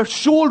and they're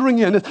shouldering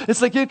you. And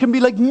it's like, it can be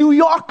like New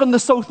York on the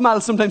South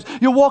Mall sometimes.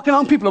 You're walking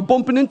on, people are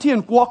bumping into you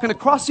and walking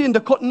across you and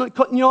they're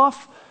cutting you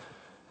off.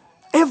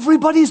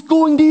 Everybody's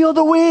going the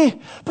other way.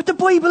 But the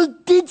Bible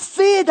did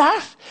say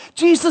that.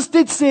 Jesus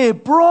did say,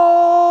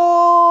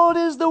 broad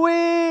is the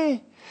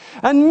way,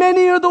 and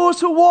many are those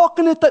who walk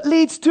in it that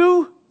leads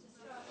to.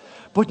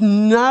 But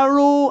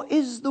narrow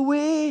is the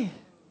way,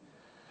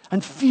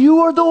 and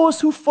few are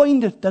those who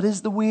find it that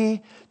is the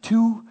way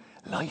to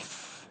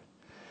life.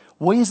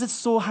 Why is it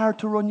so hard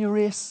to run your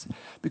race?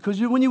 Because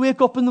when you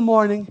wake up in the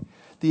morning,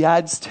 the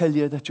ads tell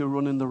you that you're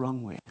running the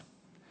wrong way.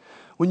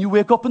 When you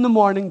wake up in the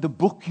morning, the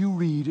book you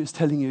read is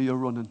telling you you're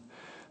running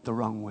the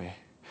wrong way.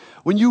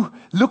 When you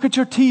look at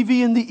your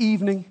TV in the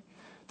evening,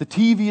 the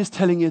TV is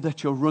telling you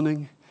that you're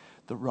running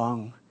the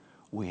wrong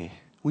way.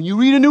 When you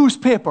read a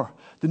newspaper,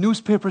 the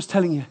newspaper is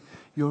telling you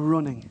you're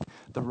running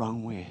the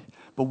wrong way.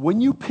 But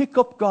when you pick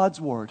up God's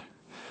word,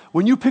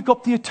 when you pick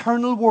up the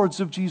eternal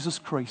words of Jesus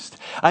Christ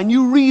and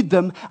you read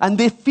them and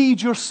they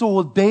feed your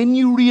soul, then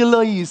you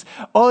realize,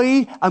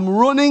 I am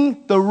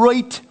running the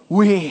right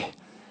way.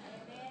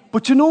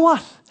 But you know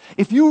what?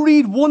 If you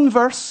read one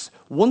verse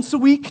once a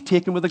week,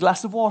 taken with a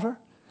glass of water,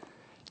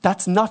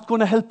 that's not going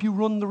to help you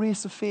run the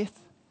race of faith.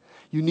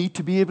 You need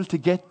to be able to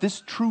get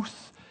this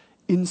truth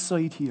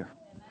inside here.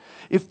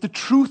 If the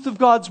truth of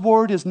God's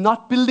word is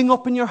not building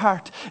up in your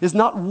heart, is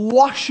not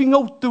washing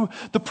out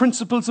the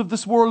principles of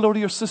this world out of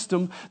your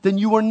system, then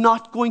you are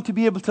not going to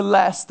be able to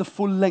last the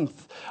full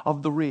length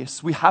of the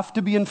race. We have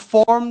to be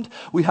informed,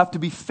 we have to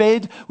be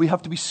fed, we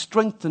have to be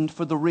strengthened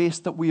for the race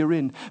that we are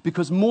in.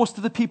 Because most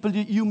of the people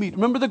you meet,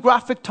 remember the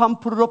graphic, Tom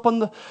put it up on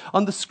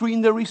the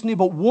screen there recently,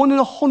 about 1 in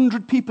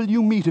 100 people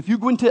you meet. If you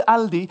go into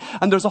Aldi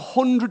and there's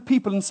 100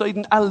 people inside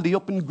an Aldi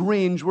up in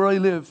Grange where I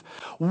live,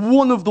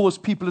 one of those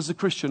people is a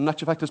Christian. In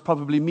actual fact, it's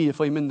probably me if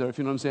I'm in there, if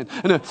you know what I'm saying.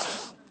 Anyway,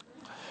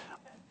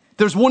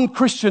 there's one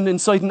Christian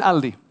inside an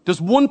Aldi.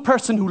 There's one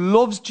person who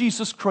loves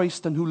Jesus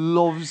Christ and who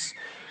loves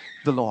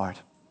the Lord.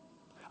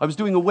 I was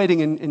doing a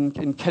wedding in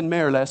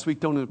Kenmare last week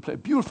down in a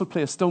beautiful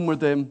place down where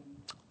in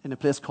a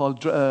place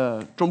called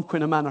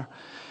Drumquinna Manor.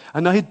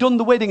 And I had done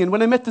the wedding, and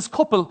when I met this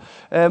couple,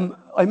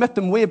 I met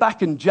them way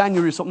back in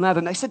January or something like that,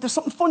 and I said, there's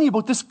something funny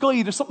about this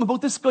guy, there's something about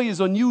this guy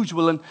is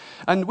unusual,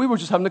 and we were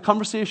just having a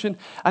conversation,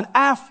 and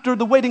after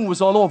the wedding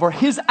was all over,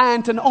 his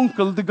aunt and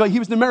uncle, the guy, he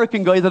was an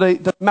American guy that I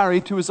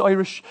married to his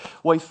Irish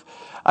wife,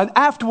 and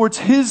afterwards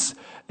his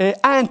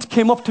aunt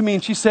came up to me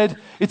and she said,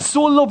 it's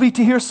so lovely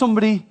to hear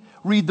somebody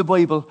read the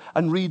Bible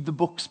and read the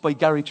books by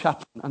Gary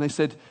Chapman. And I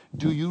said,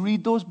 do you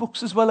read those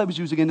books as well? I was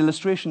using an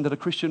illustration that a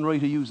Christian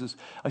writer uses.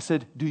 I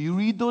said, do you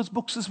read those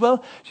books as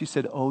well? She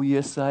said, oh,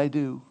 yes, I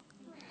do.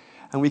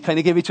 And we kind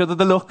of give each other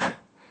the look.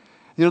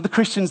 You know, the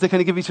Christians, they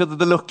kind of give each other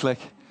the look like,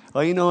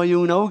 I know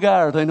you know,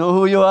 Gard. I know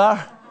who you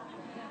are.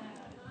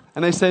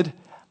 And I said,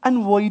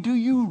 and why do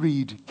you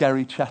read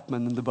Gary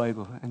Chapman in the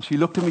Bible? And she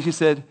looked at me, she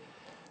said,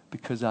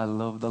 because I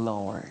love the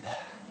Lord.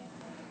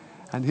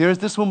 And here's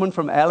this woman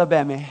from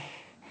Alabama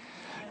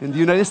in the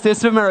United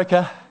States of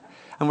America.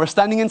 And we're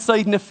standing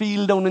inside in a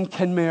field down in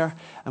Kenmare.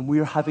 And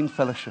we're having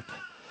fellowship.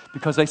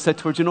 Because I said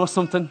to her, do you know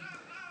something?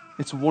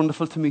 It's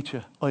wonderful to meet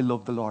you. I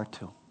love the Lord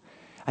too.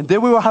 And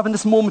there we were having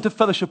this moment of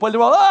fellowship while they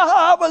were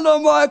all, well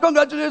done, boy,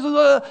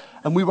 congratulations.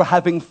 And we were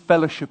having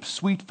fellowship,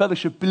 sweet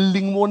fellowship,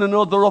 building one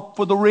another up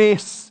for the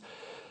race.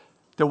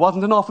 There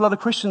wasn't an awful lot of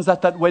Christians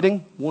at that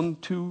wedding. 1,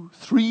 2,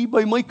 3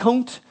 by my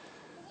count.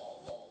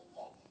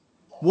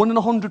 1 in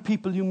 100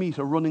 people you meet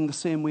are running the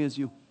same way as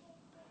you.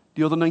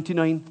 The other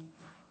 99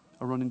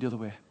 are running the other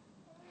way.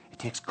 It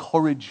takes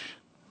courage.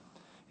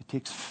 It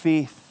takes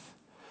faith.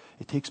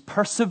 It takes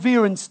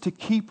perseverance to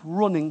keep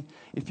running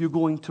if you're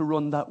going to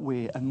run that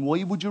way. And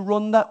why would you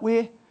run that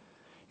way?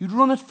 You'd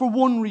run it for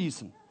one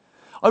reason.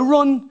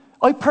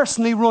 I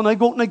personally run. I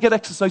go out and I get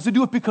exercise. I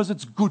do it because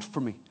it's good for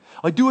me.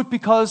 I do it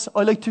because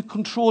I like to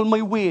control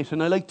my weight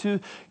and I like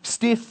to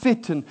stay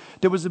fit. And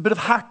there was a bit of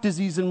heart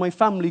disease in my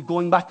family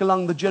going back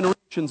along the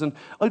generations. And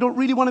I don't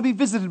really want to be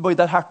visited by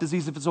that heart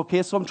disease if it's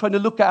okay. So I'm trying to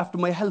look after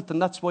my health,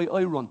 and that's why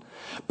I run.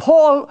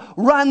 Paul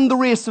ran the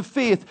race of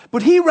faith,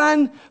 but he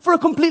ran for a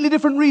completely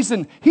different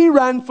reason. He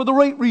ran for the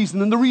right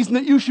reason and the reason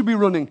that you should be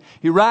running.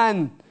 He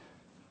ran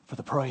for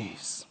the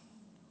prize.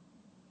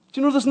 Do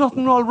you know there's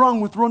nothing at all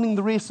wrong with running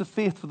the race of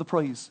faith for the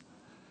prize?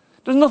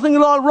 There's nothing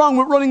at all wrong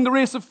with running the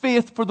race of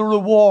faith for the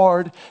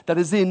reward that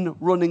is in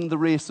running the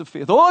race of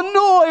faith. Oh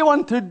no, I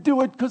want to do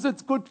it because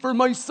it's good for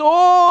my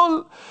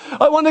soul.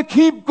 I want to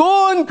keep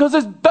going because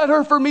it's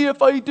better for me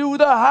if I do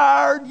the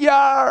hard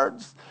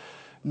yards.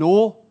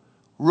 No,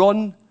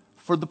 run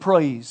for the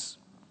prize.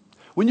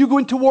 When you go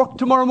into work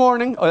tomorrow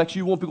morning, actually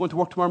you won't be going to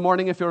work tomorrow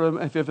morning if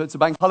it's a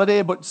bank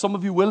holiday, but some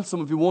of you will,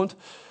 some of you won't.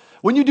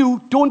 When you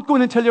do, don't go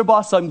in and tell your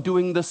boss, I'm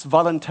doing this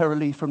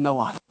voluntarily from now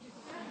on.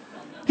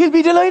 He'll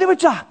be delighted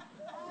with you.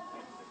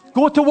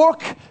 Go to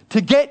work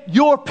to get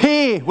your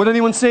pay. Would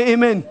anyone say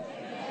amen?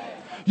 Amen.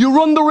 You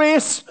run the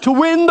race to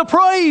win the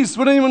prize.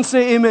 Would anyone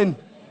say amen?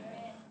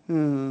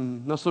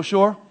 Not so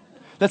sure.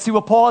 Let's see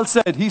what Paul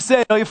said. He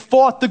said, I have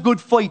fought the good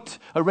fight.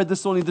 I read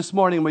this only this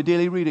morning in my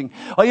daily reading.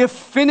 I have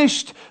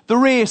finished the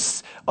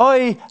race.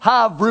 I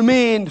have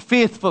remained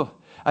faithful.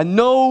 And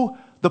now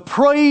the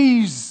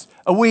prize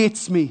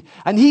awaits me.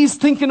 And he's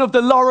thinking of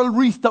the laurel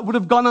wreath that would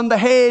have gone on the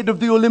head of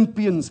the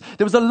Olympians.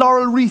 There was a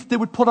laurel wreath they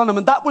would put on him,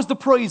 and that was the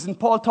prize. And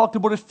Paul talked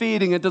about it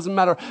fading. It doesn't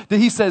matter.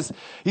 He says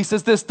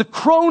this, the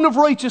crown of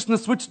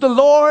righteousness which the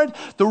Lord,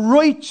 the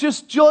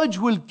righteous judge,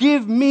 will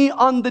give me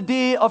on the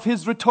day of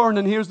his return.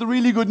 And here's the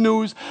really good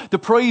news. The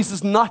prize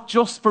is not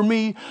just for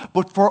me,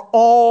 but for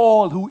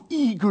all who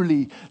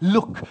eagerly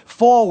look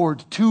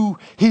forward to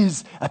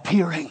his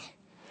appearing.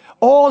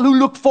 All who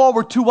look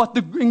forward to what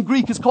in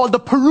Greek is called the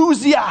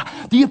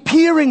parousia, the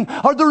appearing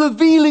or the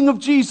revealing of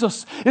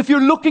Jesus. If you're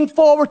looking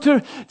forward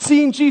to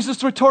seeing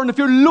Jesus return, if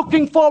you're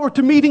looking forward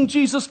to meeting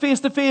Jesus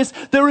face to face,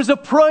 there is a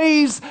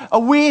prize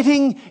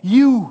awaiting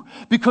you,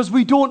 because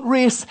we don't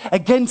race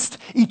against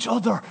each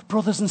other,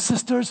 brothers and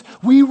sisters.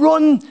 We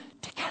run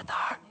together.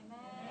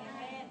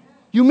 Amen.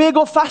 You may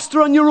go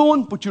faster on your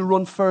own, but you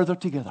run further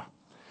together.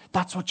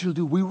 That's what you'll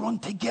do. We run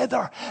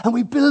together and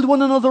we build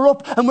one another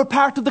up, and we're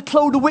part of the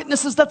cloud of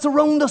witnesses that's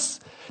around us.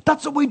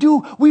 That's what we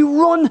do. We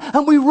run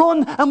and we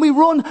run and we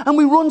run and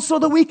we run so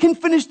that we can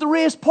finish the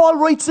race. Paul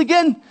writes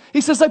again. He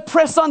says, I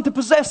press on to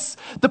possess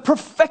the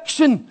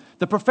perfection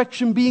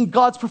being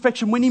God's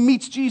perfection when he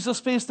meets Jesus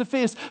face to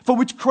face, for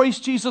which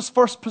Christ Jesus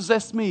first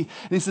possessed me.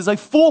 And he says, I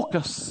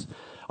focus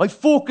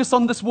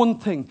on this one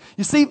thing.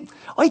 You see,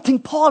 I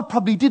think Paul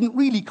probably didn't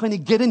really kind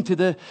of get into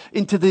the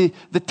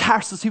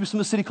Tarsus. He was from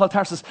a city called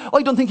Tarsus.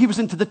 I don't think he was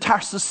into the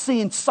Tarsus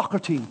Saints soccer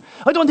team.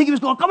 I don't think he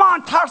was going, come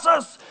on,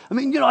 Tarsus. I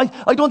mean,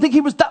 I don't think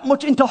he was that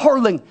much into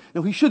hurling.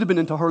 Now, he should have been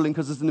into hurling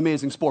because it's an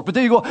amazing sport. But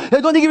there you go. I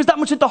don't think he was that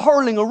much into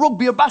hurling or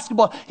rugby or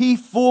basketball. He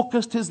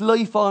focused his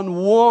life on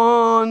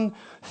one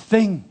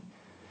thing.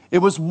 It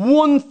was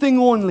one thing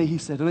only, he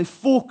said. And I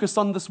focus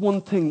on this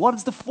one thing. What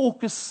is the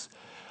focus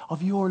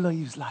of your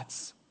lives,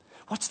 lads?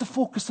 What's the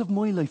focus of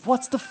my life?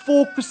 What's the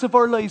focus of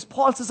our lives?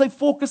 Paul says, I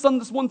focus on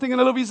this one thing,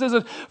 and I love he says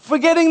it,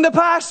 forgetting the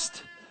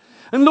past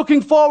and looking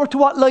forward to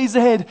what lies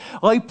ahead.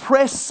 I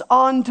press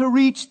on to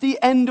reach the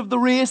end of the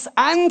race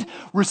and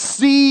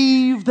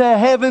receive the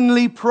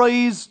heavenly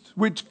prize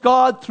which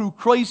God through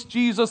Christ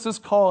Jesus is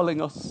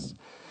calling us.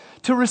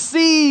 To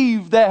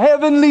receive the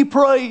heavenly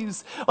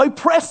prize. I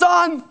press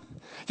on.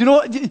 Do Do you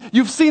know,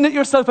 you've seen it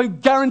yourself. I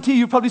guarantee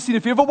you've probably seen it.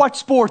 If you ever watch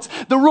sports,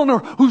 the runner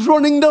who's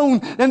running down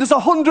and it's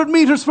 100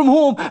 meters from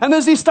home, and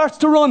as he starts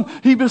to run,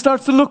 he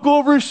starts to look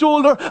over his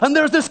shoulder, and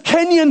there's this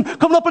Kenyan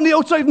coming up on the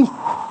outside,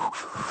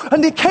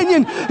 and the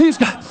Kenyan,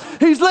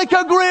 he's like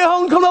a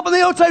greyhound coming up on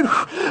the outside,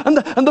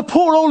 and the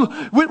poor old,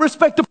 with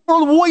respect to poor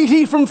old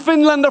Whitey from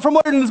Finland or from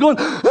Ireland is going,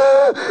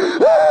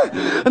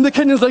 and the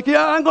Kenyan's like,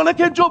 yeah, I'm going to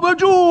catch up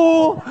with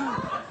you.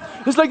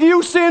 It's like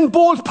Usain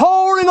Bolt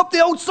powering up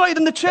the outside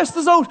and the chest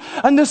is out.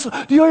 And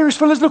the Irish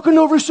fella's looking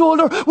over his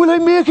shoulder. Will I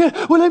make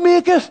it? Will I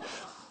make it?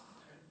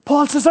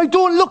 Paul says, I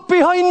don't look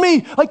behind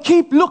me. I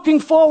keep looking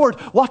forward.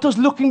 What does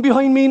looking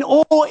behind mean?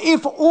 Oh,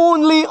 if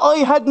only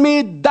I had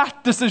made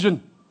that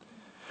decision.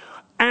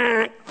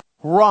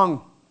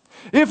 Wrong.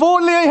 If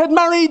only I had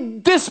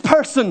married this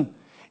person.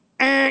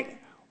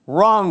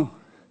 Wrong.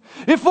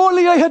 If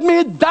only I had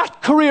made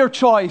that career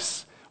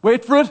choice.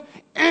 Wait for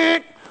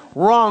it.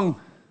 Wrong.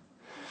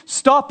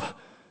 Stop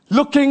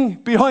looking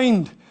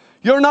behind.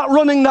 You're not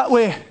running that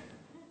way.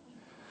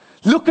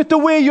 Look at the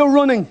way you're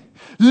running.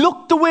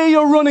 Look the way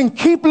you're running.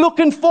 Keep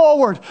looking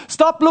forward.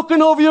 Stop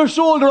looking over your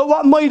shoulder at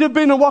what might have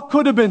been or what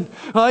could have been.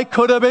 I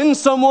could have been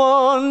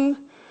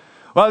someone.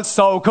 Well,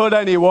 so could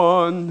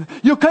anyone.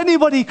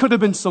 Anybody could have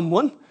been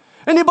someone.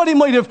 Anybody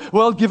might have,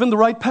 well, given the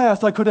right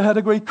path, I could have had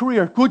a great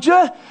career. Could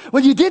you?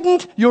 Well, you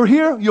didn't. You're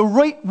here. You're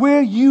right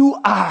where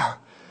you are.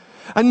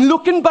 And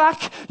looking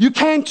back, you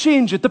can't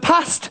change it. The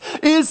past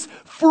is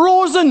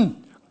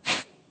frozen.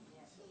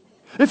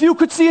 If you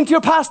could see into your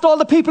past, all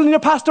the people in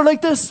your past are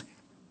like this.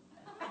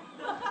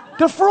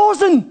 They're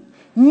frozen.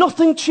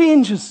 Nothing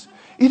changes.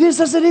 It is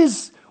as it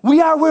is.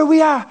 We are where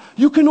we are.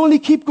 You can only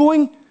keep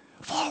going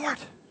forward.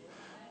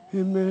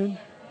 Amen.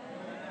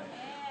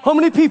 How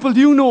many people do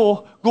you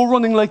know go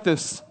running like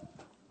this?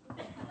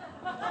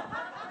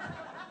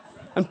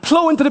 And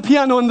plow into the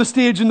piano on the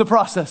stage in the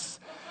process.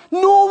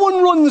 No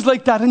one runs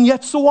like that, and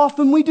yet so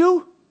often we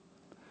do.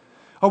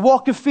 Our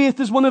walk of faith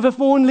is one of,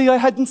 if only I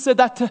hadn't said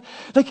that to,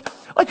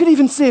 I could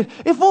even say it,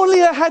 if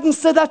only I hadn't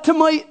said that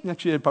to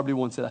actually I probably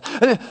won't say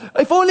that.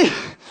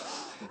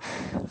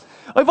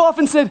 I've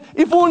often said,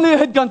 if only I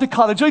had gone to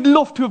college, I'd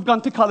love to have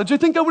gone to college. I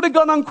think I would have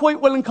gone on quite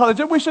well in college.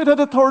 I wish I'd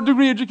had a third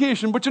degree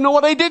education, but you know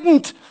what, I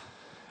didn't.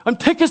 I'm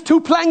thick as two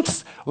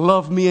planks.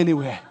 Love me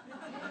anyway.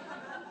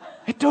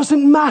 It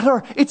doesn't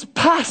matter. It's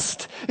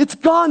past. It's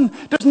gone.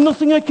 There's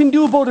nothing I can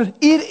do about it.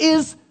 It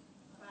is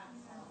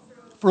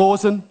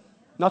frozen.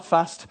 Not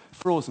fast,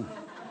 frozen.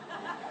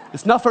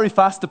 It's not very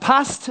fast. The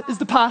past is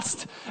the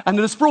past, and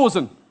it is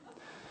frozen.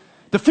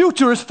 The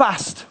future is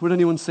fast. Would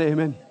anyone say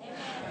amen?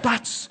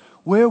 That's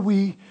where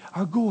we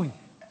are going.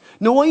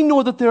 Now, I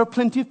know that there are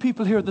plenty of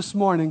people here this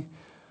morning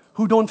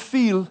who don't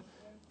feel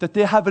that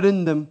they have it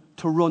in them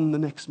to run the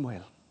next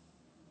mile.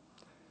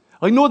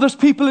 I know there's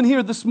people in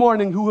here this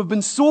morning who have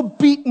been so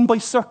beaten by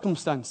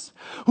circumstance,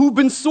 who've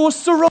been so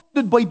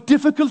surrounded by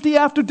difficulty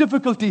after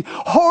difficulty,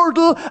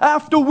 hurdle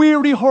after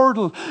weary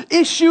hurdle,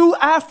 issue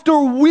after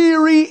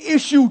weary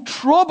issue,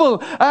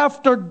 trouble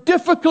after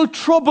difficult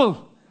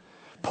trouble.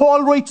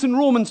 Paul writes in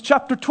Romans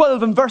chapter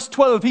 12 and verse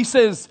 12, he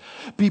says,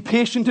 be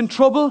patient in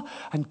trouble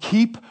and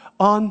keep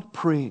on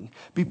praying.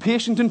 Be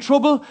patient in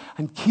trouble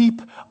and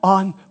keep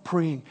on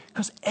praying.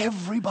 Because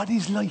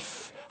everybody's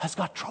life has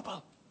got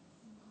trouble.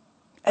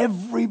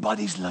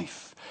 Everybody's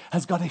life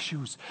has got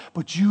issues,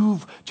 but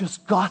you've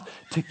just got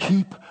to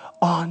keep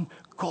on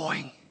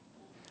going.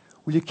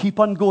 Will you keep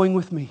on going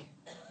with me?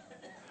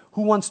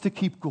 Who wants to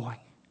keep going?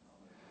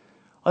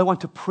 I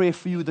want to pray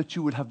for you that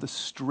you would have the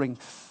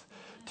strength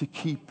to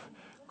keep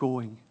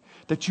going,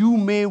 that you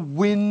may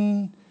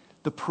win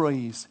the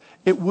prize.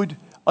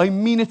 I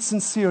mean it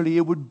sincerely,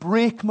 it would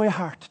break my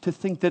heart to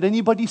think that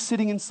anybody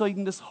sitting inside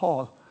in this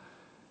hall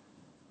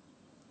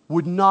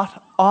would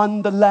not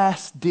on the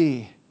last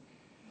day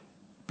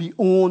be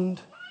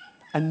owned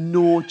and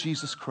know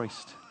Jesus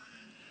Christ.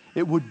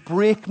 It would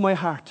break my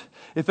heart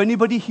if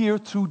anybody here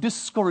through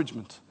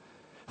discouragement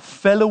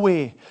fell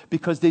away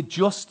because they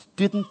just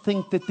didn't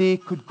think that they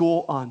could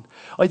go on.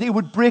 I think it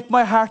would break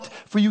my heart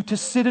for you to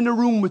sit in a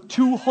room with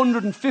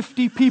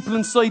 250 people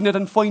inside it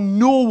and find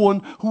no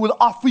one who will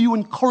offer you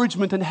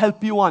encouragement and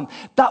help you on.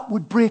 That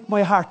would break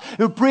my heart. It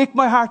would break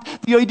my heart,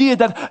 the idea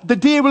that the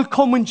day will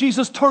come when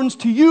Jesus turns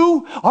to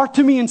you or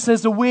to me and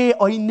says, away,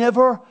 I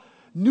never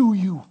knew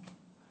you.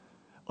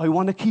 I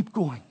want to keep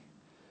going.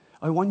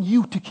 I want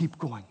you to keep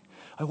going.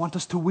 I want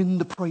us to win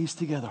the prize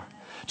together.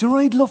 Do you know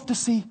what I'd love to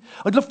see?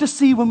 I'd love to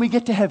see when we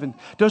get to heaven.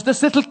 There's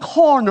this little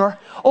corner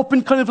up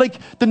in kind of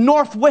like the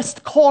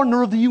northwest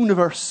corner of the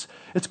universe.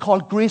 It's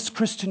called Grace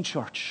Christian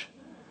Church.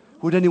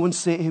 Would anyone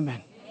say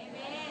amen? Amen.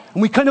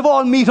 And we kind of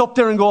all meet up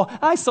there and go,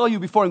 I saw you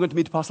before I'm going to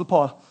meet Apostle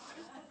Paul.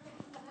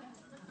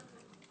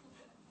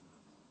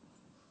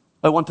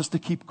 I want us to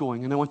keep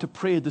going, and I want to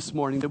pray this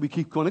morning that we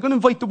keep going. I'm going to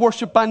invite the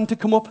worship band to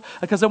come up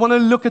because I want to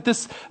look at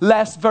this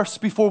last verse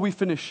before we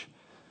finish.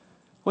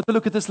 I want to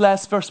look at this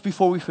last verse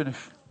before we finish.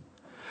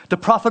 The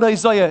prophet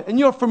Isaiah, and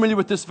you're familiar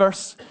with this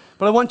verse,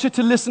 but I want you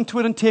to listen to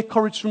it and take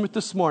courage from it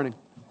this morning.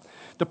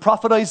 The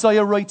prophet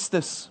Isaiah writes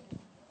this.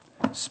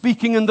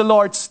 speaking in the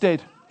Lord's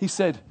stead. He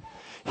said,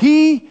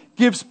 He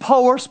gives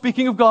power,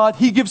 speaking of God,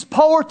 He gives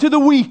power to the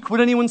weak.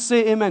 Would anyone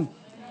say amen?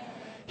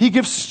 He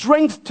gives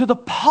strength to the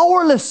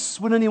powerless.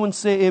 Would anyone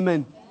say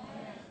amen?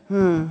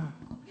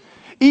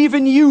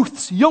 Even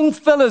youths, young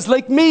fellas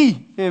like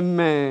me.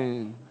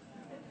 Amen.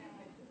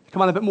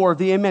 Come on, a bit more of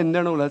the amen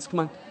there now, lads. Come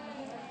on.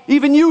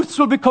 Even youths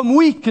will become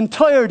weak and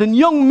tired, and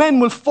young men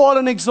will fall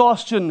in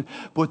exhaustion.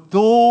 But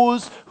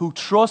those who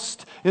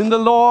trust in the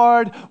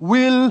Lord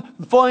will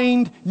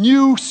find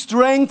new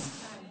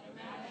strength.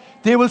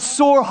 They will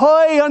soar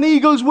high on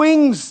eagle's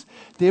wings.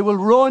 They will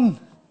run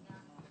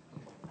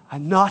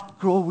and not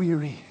grow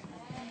weary.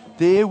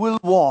 They will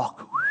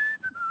walk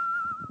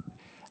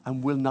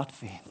and will not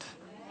faint.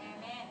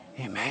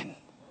 Amen.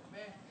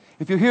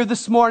 If you're here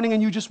this morning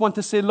and you just want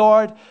to say,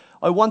 Lord,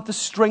 I want the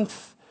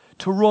strength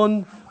to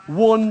run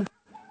one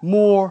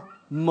more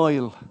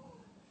mile.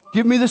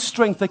 Give me the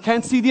strength. I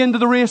can't see the end of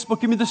the race, but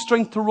give me the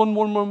strength to run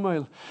one more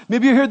mile.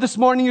 Maybe you're here this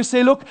morning, you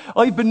say, look,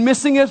 I've been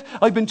missing it.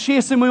 I've been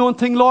chasing my own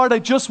thing. Lord, I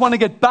just want to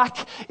get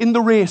back in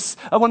the race.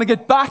 I want to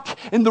get back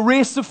in the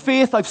race of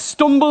faith. I've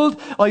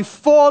stumbled. I've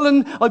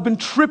fallen. I've been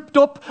tripped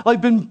up.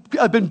 I've been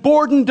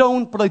burdened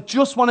down, but I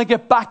just want to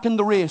get back in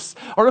the race.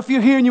 Or if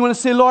you're here and you want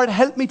to say, Lord,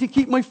 help me to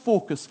keep my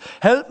focus.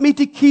 Help me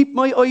to keep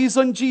my eyes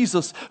on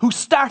Jesus, who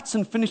starts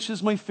and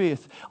finishes my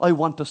faith. I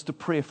want us to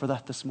pray for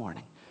that this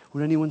morning.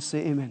 Would anyone say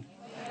amen?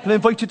 Can I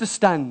invite you to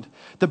stand?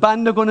 The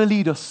band are going to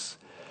lead us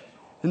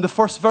in the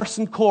first verse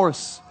and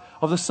chorus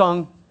of the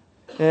song,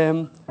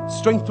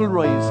 Strength Will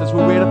Rise, as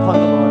we wait upon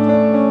the Lord.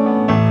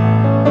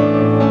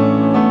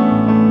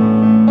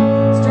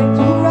 Strength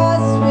will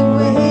rise, we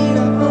wait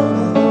upon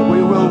the Lord.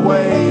 We will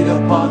wait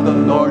upon the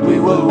Lord. We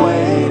will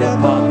wait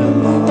upon the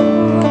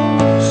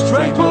Lord.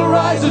 Strength will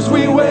rise as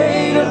we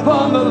wait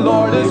upon the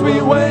Lord. As we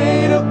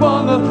wait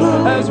upon the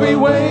Lord. As we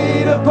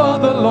wait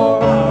upon the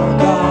Lord. Our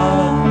God.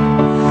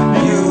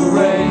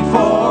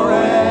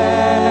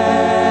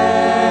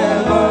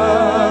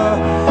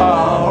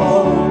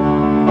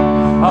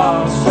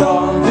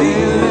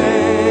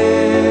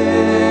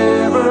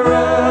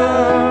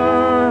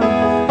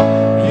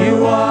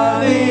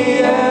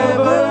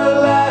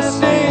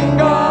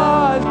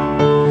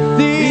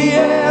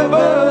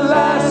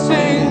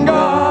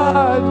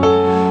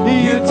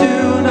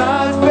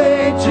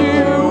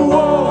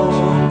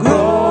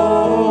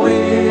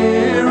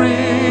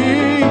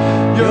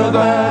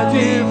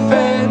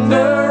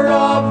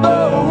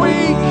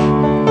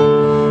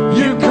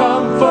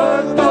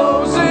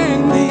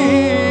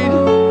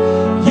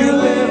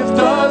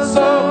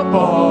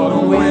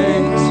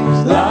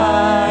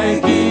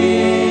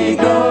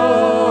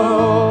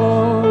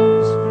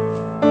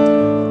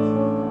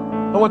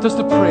 Us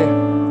to pray.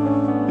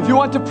 If you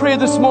want to pray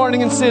this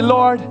morning and say,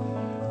 Lord,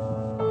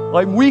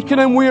 I'm weak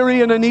and I'm weary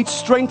and I need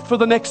strength for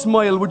the next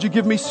mile. Would you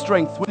give me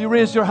strength? Will you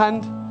raise your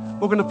hand?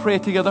 We're going to pray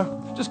together.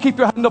 Just keep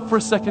your hand up for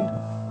a second.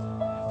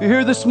 If you're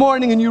here this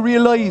morning and you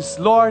realize,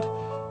 Lord,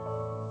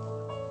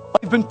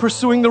 I've been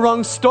pursuing the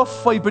wrong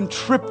stuff. I've been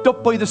tripped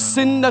up by the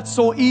sin that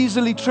so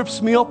easily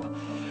trips me up.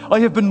 I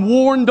have been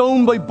worn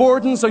down by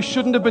burdens I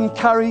shouldn't have been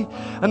carrying,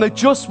 and I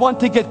just want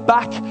to get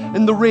back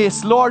in the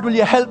race. Lord, will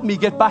you help me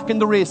get back in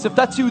the race? If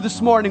that's you this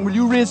morning, will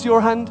you raise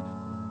your hand?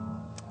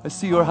 I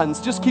see your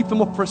hands. Just keep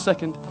them up for a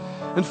second.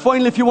 And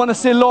finally, if you want to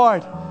say,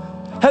 Lord,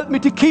 help me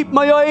to keep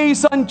my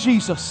eyes on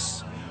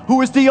Jesus,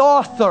 who is the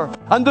author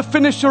and the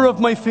finisher of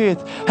my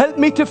faith. Help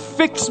me to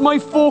fix my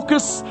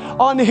focus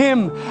on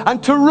Him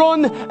and to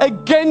run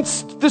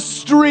against the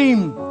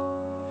stream,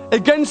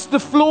 against the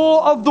flow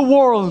of the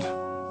world,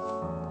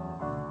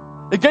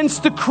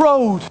 against the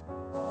crowd.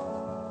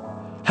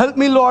 Help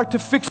me, Lord, to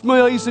fix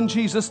my eyes on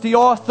Jesus, the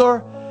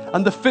author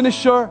and the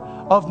finisher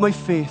of my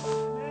faith.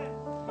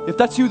 If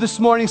that's you this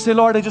morning, say,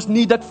 Lord, I just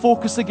need that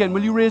focus again.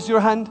 Will you raise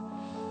your hand?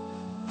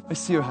 I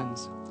see your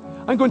hands.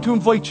 I'm going to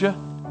invite you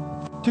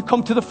to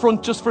come to the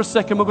front just for a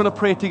second. We're going to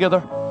pray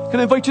together. Can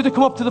I invite you to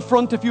come up to the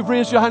front if you've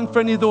raised your hand for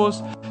any of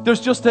those?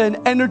 There's just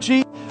an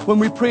energy when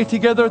we pray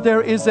together.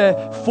 There is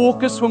a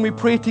focus when we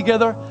pray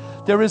together.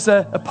 There is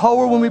a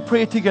power when we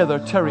pray together.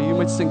 Terry, you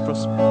might sing for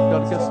us.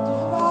 God bless.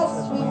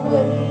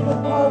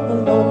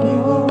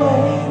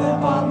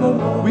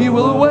 We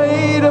will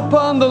wait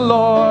upon the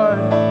Lord.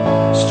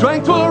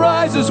 Strength will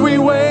rise as we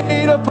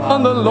wait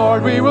upon the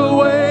Lord. We will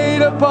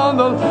wait upon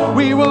the Lord.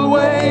 We will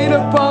wait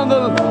upon the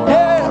Lord.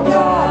 Yeah,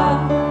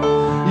 God.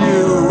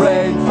 You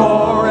reign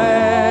forever.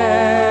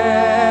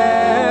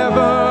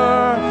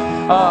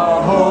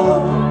 Our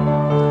hope,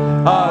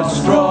 our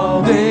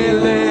strong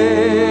deliverer.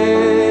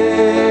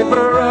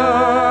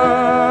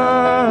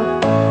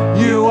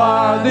 You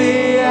are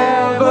the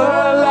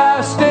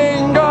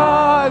everlasting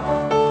God.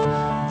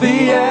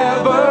 The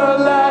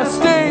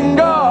everlasting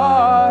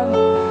God.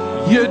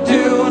 You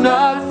do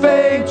not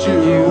fade,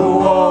 you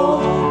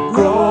won't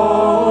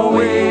grow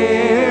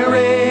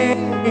weary.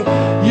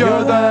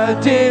 You're the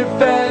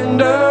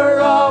defender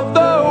of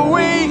the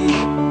weak.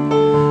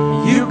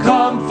 You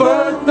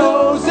comfort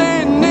those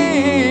in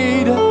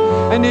need,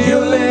 and you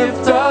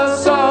lift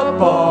us up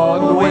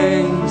on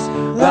wings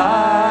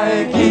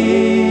like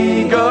eagles.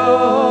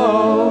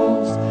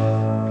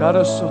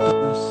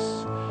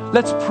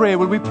 Let's pray.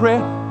 Will we pray?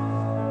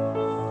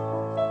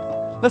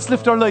 Let's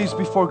lift our lives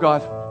before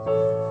God.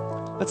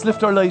 Let's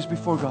lift our lives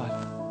before God.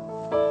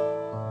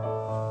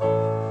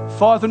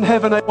 Father in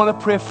heaven, I want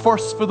to pray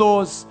first for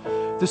those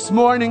this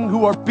morning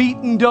who are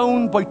beaten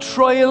down by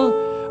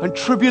trial and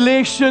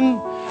tribulation,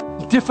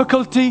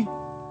 difficulty.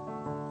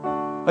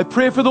 I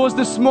pray for those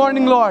this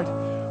morning, Lord,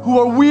 who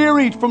are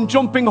wearied from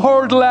jumping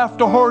hurdle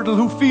after hurdle,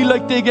 who feel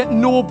like they get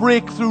no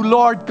breakthrough.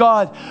 Lord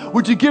God,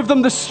 would you give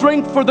them the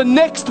strength for the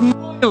next mile?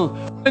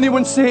 Would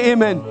anyone say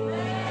amen?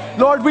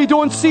 Lord, we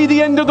don't see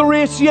the end of the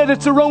race yet.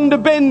 It's around the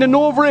bend and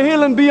over a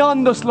hill and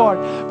beyond us, Lord.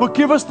 But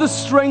give us the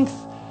strength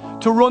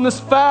to run as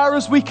far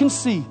as we can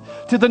see,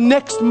 to the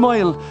next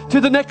mile,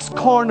 to the next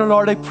corner,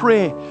 Lord. I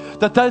pray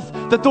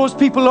that those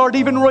people, Lord,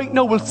 even right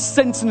now will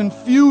sense an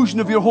infusion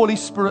of your Holy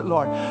Spirit,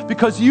 Lord,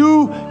 because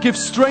you give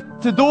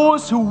strength to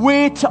those who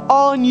wait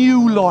on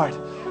you, Lord.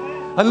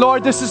 And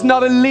Lord, this is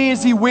not a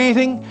lazy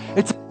waiting.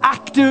 It's an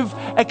active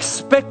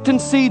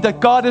expectancy that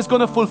God is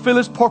going to fulfill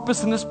His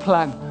purpose and His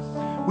plan.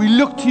 We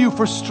look to you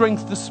for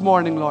strength this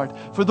morning, Lord,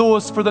 for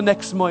the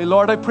next mile.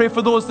 Lord, I pray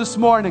for those this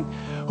morning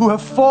who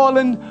have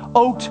fallen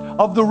out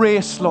of the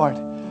race, Lord.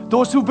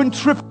 Those who've been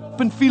tripped up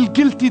and feel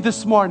guilty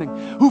this morning,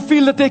 who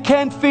feel that they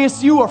can't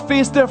face you or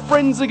face their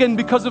friends again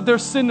because of their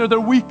sin or their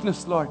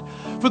weakness, Lord.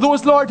 For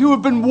those, Lord, who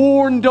have been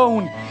worn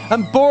down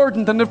and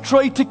burdened and have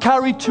tried to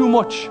carry too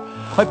much,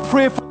 I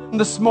pray for them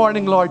this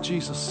morning, Lord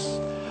Jesus,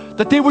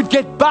 that they would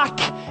get back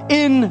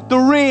in the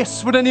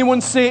race. Would anyone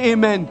say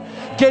amen?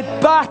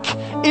 Get back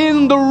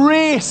in the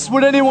race.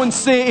 Would anyone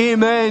say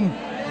amen?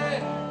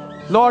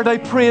 Lord, I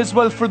pray as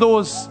well for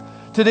those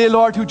today,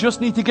 Lord, who just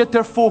need to get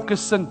their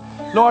focus. And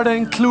Lord, I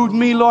include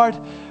me, Lord.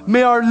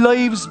 May our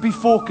lives be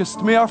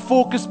focused. May our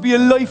focus be a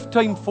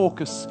lifetime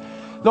focus.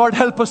 Lord,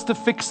 help us to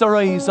fix our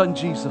eyes on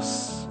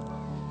Jesus.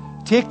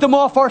 Take them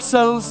off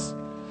ourselves.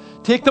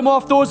 Take them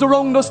off those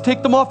around us.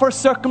 Take them off our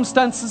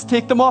circumstances.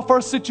 Take them off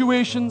our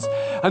situations.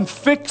 And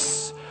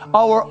fix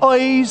our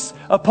eyes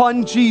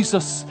upon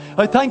Jesus.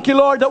 I thank you,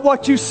 Lord, that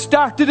what you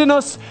started in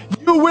us,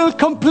 you will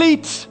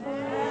complete.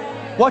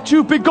 What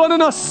you've begun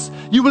in us,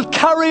 you will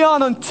carry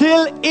on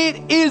until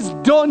it is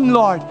done,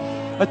 Lord.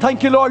 I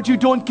thank you, Lord, you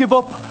don't give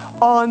up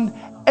on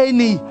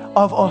any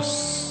of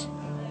us.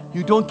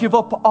 You don't give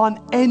up on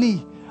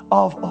any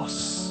of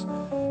us.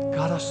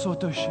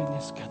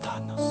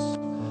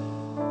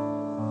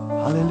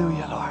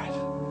 Hallelujah,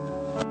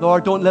 Lord.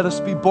 Lord, don't let us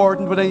be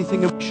burdened with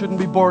anything that we shouldn't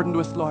be burdened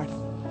with, Lord.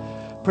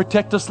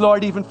 Protect us,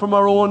 Lord, even from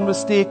our own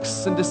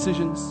mistakes and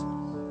decisions.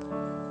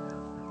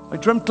 I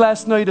dreamt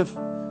last night of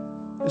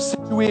a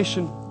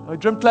situation. I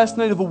dreamt last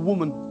night of a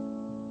woman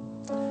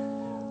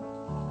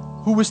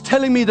who was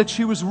telling me that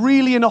she was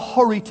really in a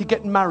hurry to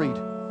get married.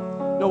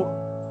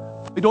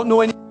 No, I don't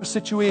know any other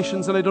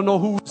situations, and I don't know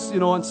who's,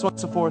 and so on and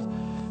so forth.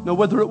 Now,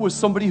 whether it was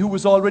somebody who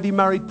was already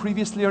married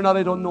previously or not,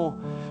 I don't know.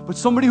 But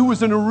somebody who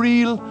was in a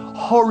real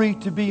hurry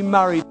to be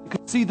married. I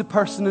could see the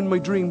person in my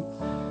dream.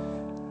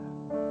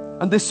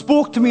 And they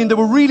spoke to me and they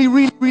were really,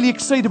 really, really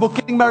excited about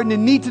getting married, and they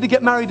needed to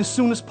get married as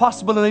soon as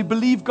possible. And I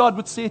believe God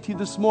would say to you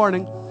this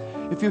morning,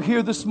 if you're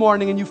here this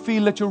morning and you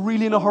feel that you're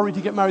really in a hurry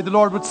to get married, the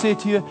Lord would say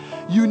to you,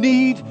 you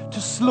need to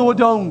slow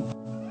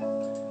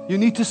down. You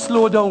need to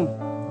slow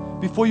down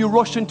before you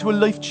rush into a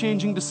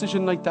life-changing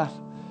decision like that.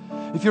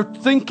 If you're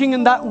thinking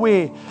in that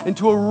way,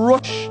 into a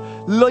rush,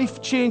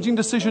 life-changing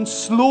decision,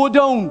 slow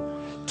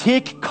down.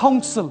 Take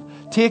counsel.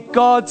 Take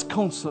God's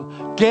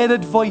counsel. Get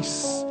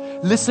advice.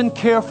 Listen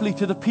carefully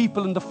to the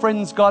people and the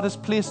friends God has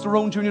placed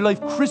around you in your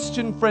life.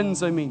 Christian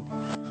friends, I mean.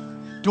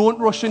 Don't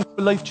rush into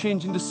a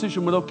life-changing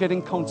decision without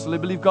getting counsel. I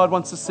believe God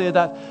wants to say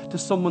that to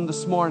someone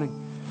this morning.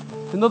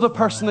 Another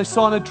person I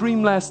saw in a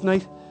dream last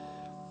night,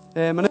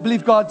 and I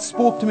believe God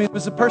spoke to me. It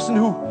was a person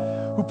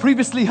who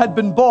previously had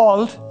been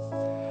bald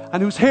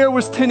and whose hair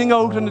was thinning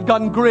out and had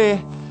gotten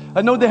grey.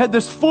 And now they had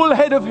this full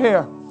head of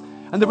hair.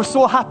 And they were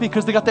so happy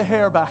because they got their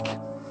hair back.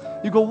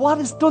 You go, what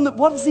is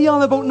he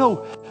on about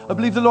now? I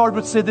believe the Lord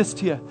would say this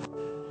to you.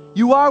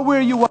 You are where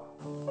you are.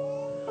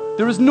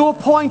 There is no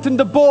point in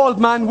the bald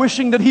man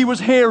wishing that he was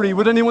hairy.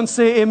 Would anyone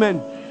say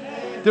amen?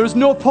 There is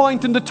no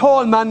point in the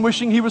tall man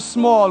wishing he was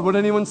small. Would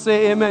anyone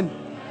say amen?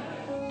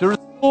 There is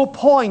no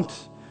point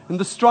in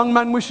the strong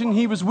man wishing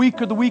he was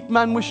weak or the weak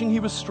man wishing he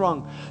was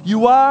strong.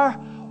 You are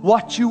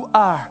what you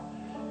are.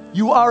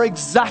 You are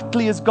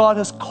exactly as God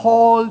has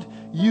called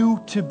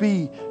you to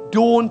be.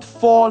 Don't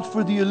fall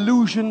for the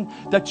illusion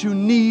that you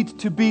need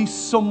to be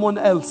someone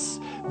else.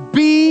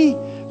 Be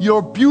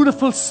your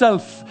beautiful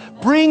self.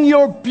 Bring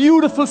your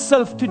beautiful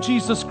self to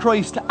Jesus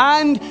Christ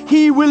and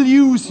He will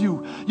use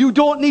you. You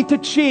don't need to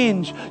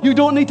change. You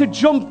don't need to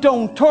jump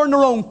down, turn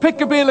around, pick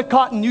a bale of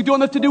cotton. You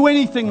don't have to do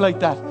anything like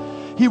that.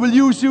 He will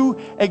use you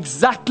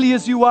exactly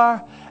as you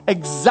are,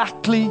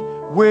 exactly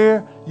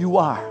where you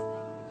are.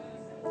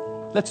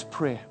 Let's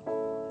pray.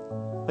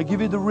 I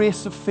give you the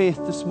race of faith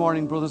this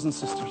morning, brothers and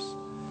sisters.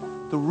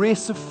 The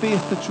race of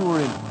faith that you're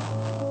in.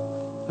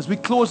 As we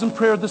close in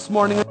prayer this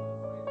morning,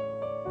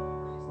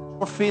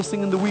 we're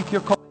facing in the week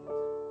you're coming.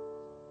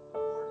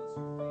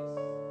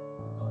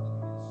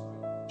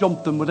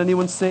 jump them. Would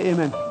anyone say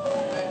amen?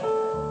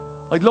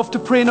 I'd love to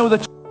pray now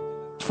that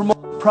from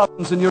all the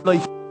problems in your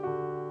life.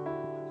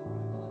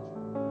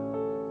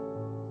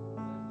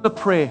 I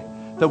pray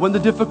that when the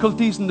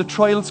difficulties and the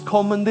trials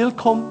come, and they'll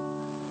come,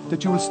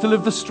 that you will still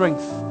have the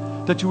strength,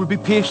 that you will be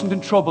patient in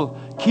trouble.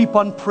 Keep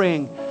on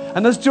praying.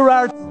 And as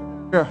Gerard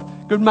here,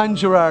 good man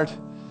Gerard,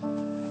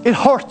 it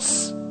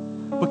hurts,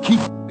 but keep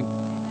praying.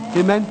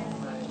 Amen?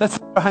 Let's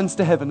lift our hands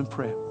to heaven and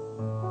pray.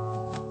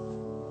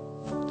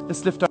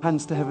 Let's lift our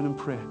hands to heaven and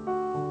pray.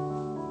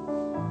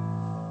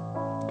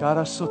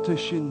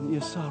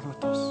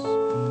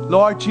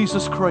 Lord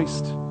Jesus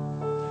Christ,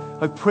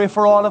 I pray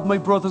for all of my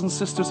brothers and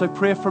sisters. I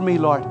pray for me,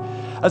 Lord.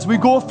 As we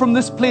go from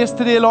this place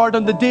today, Lord,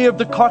 on the day of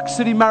the Cork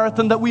City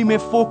Marathon, that we may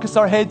focus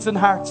our heads and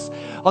hearts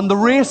on the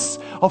race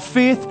of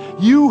faith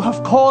you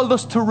have called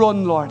us to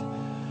run, Lord.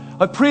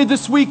 I pray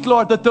this week,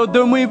 Lord, that though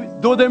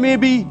there may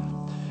be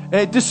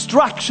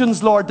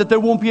distractions, Lord, that there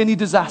won't be any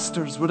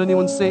disasters. Would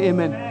anyone say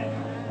amen?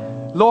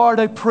 Lord,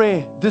 I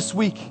pray this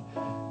week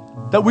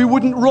that we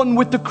wouldn't run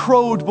with the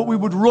crowd, but we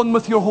would run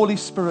with your Holy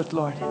Spirit,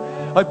 Lord.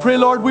 I pray,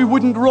 Lord, we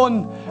would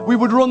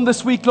run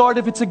this week, Lord,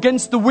 if it's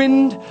against the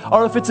wind,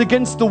 or if it's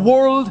against the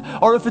world,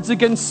 or if it's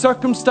against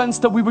circumstance,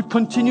 that we would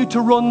continue to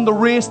run the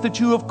race that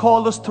you have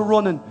called us to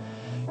run in.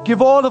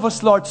 Give all of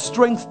us, Lord,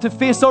 strength to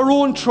face our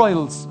own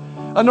trials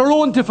and our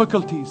own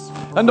difficulties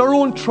and our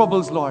own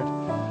troubles, Lord.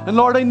 And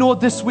Lord, I know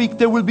this week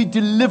there will be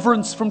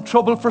deliverance from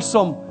trouble for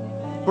some,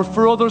 but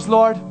for others,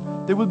 Lord,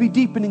 there will be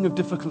deepening of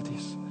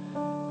difficulties.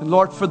 And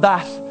Lord, for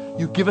that,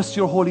 you give us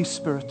your Holy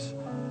Spirit.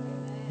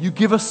 You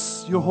give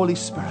us your Holy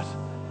Spirit.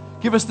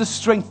 Give us the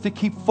strength to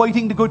keep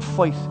fighting the good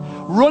fight,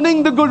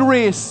 running the good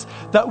race,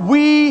 that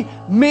we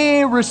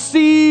may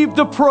receive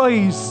the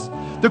prize,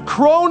 the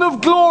crown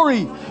of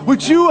glory,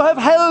 which you have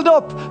held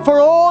up for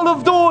all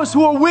of those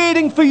who are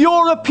waiting for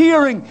your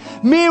appearing.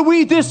 May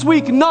we this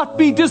week not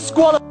be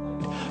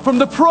disqualified from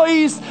the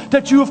prize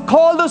that you have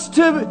called us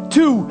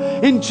to.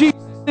 In Jesus'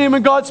 name,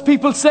 and God's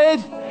people said,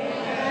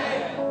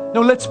 amen.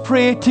 Now let's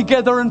pray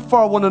together and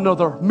for one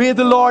another. May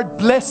the Lord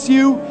bless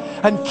you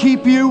and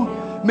keep you.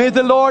 May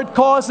the Lord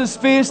cause his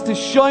face to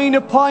shine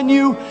upon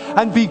you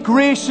and be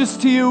gracious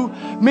to you.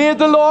 May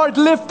the Lord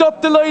lift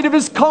up the light of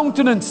his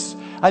countenance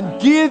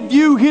and give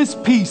you his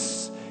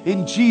peace.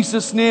 In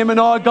Jesus' name, and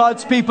all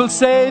God's people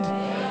said,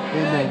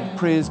 amen.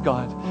 Praise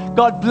God.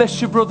 God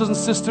bless you, brothers and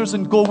sisters,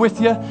 and go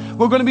with you.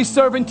 We're going to be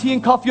serving tea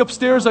and coffee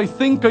upstairs, I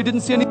think. I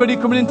didn't see anybody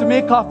coming in to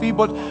make coffee,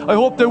 but I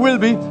hope there will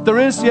be. There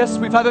is, yes,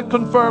 we've had it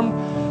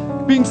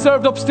confirmed. Being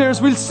served upstairs.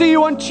 We'll see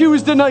you on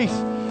Tuesday night.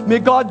 May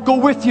God go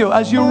with you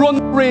as you run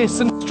the race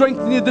and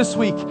strengthen you this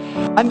week.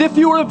 And if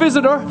you are a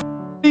visitor,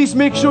 please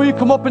make sure you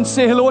come up and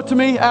say hello to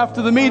me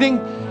after the meeting.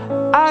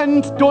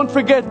 And don't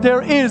forget,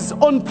 there is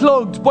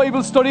Unplugged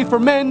Bible study for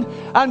men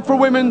and for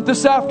women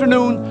this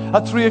afternoon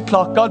at 3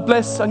 o'clock. God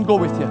bless and go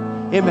with you.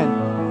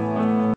 Amen.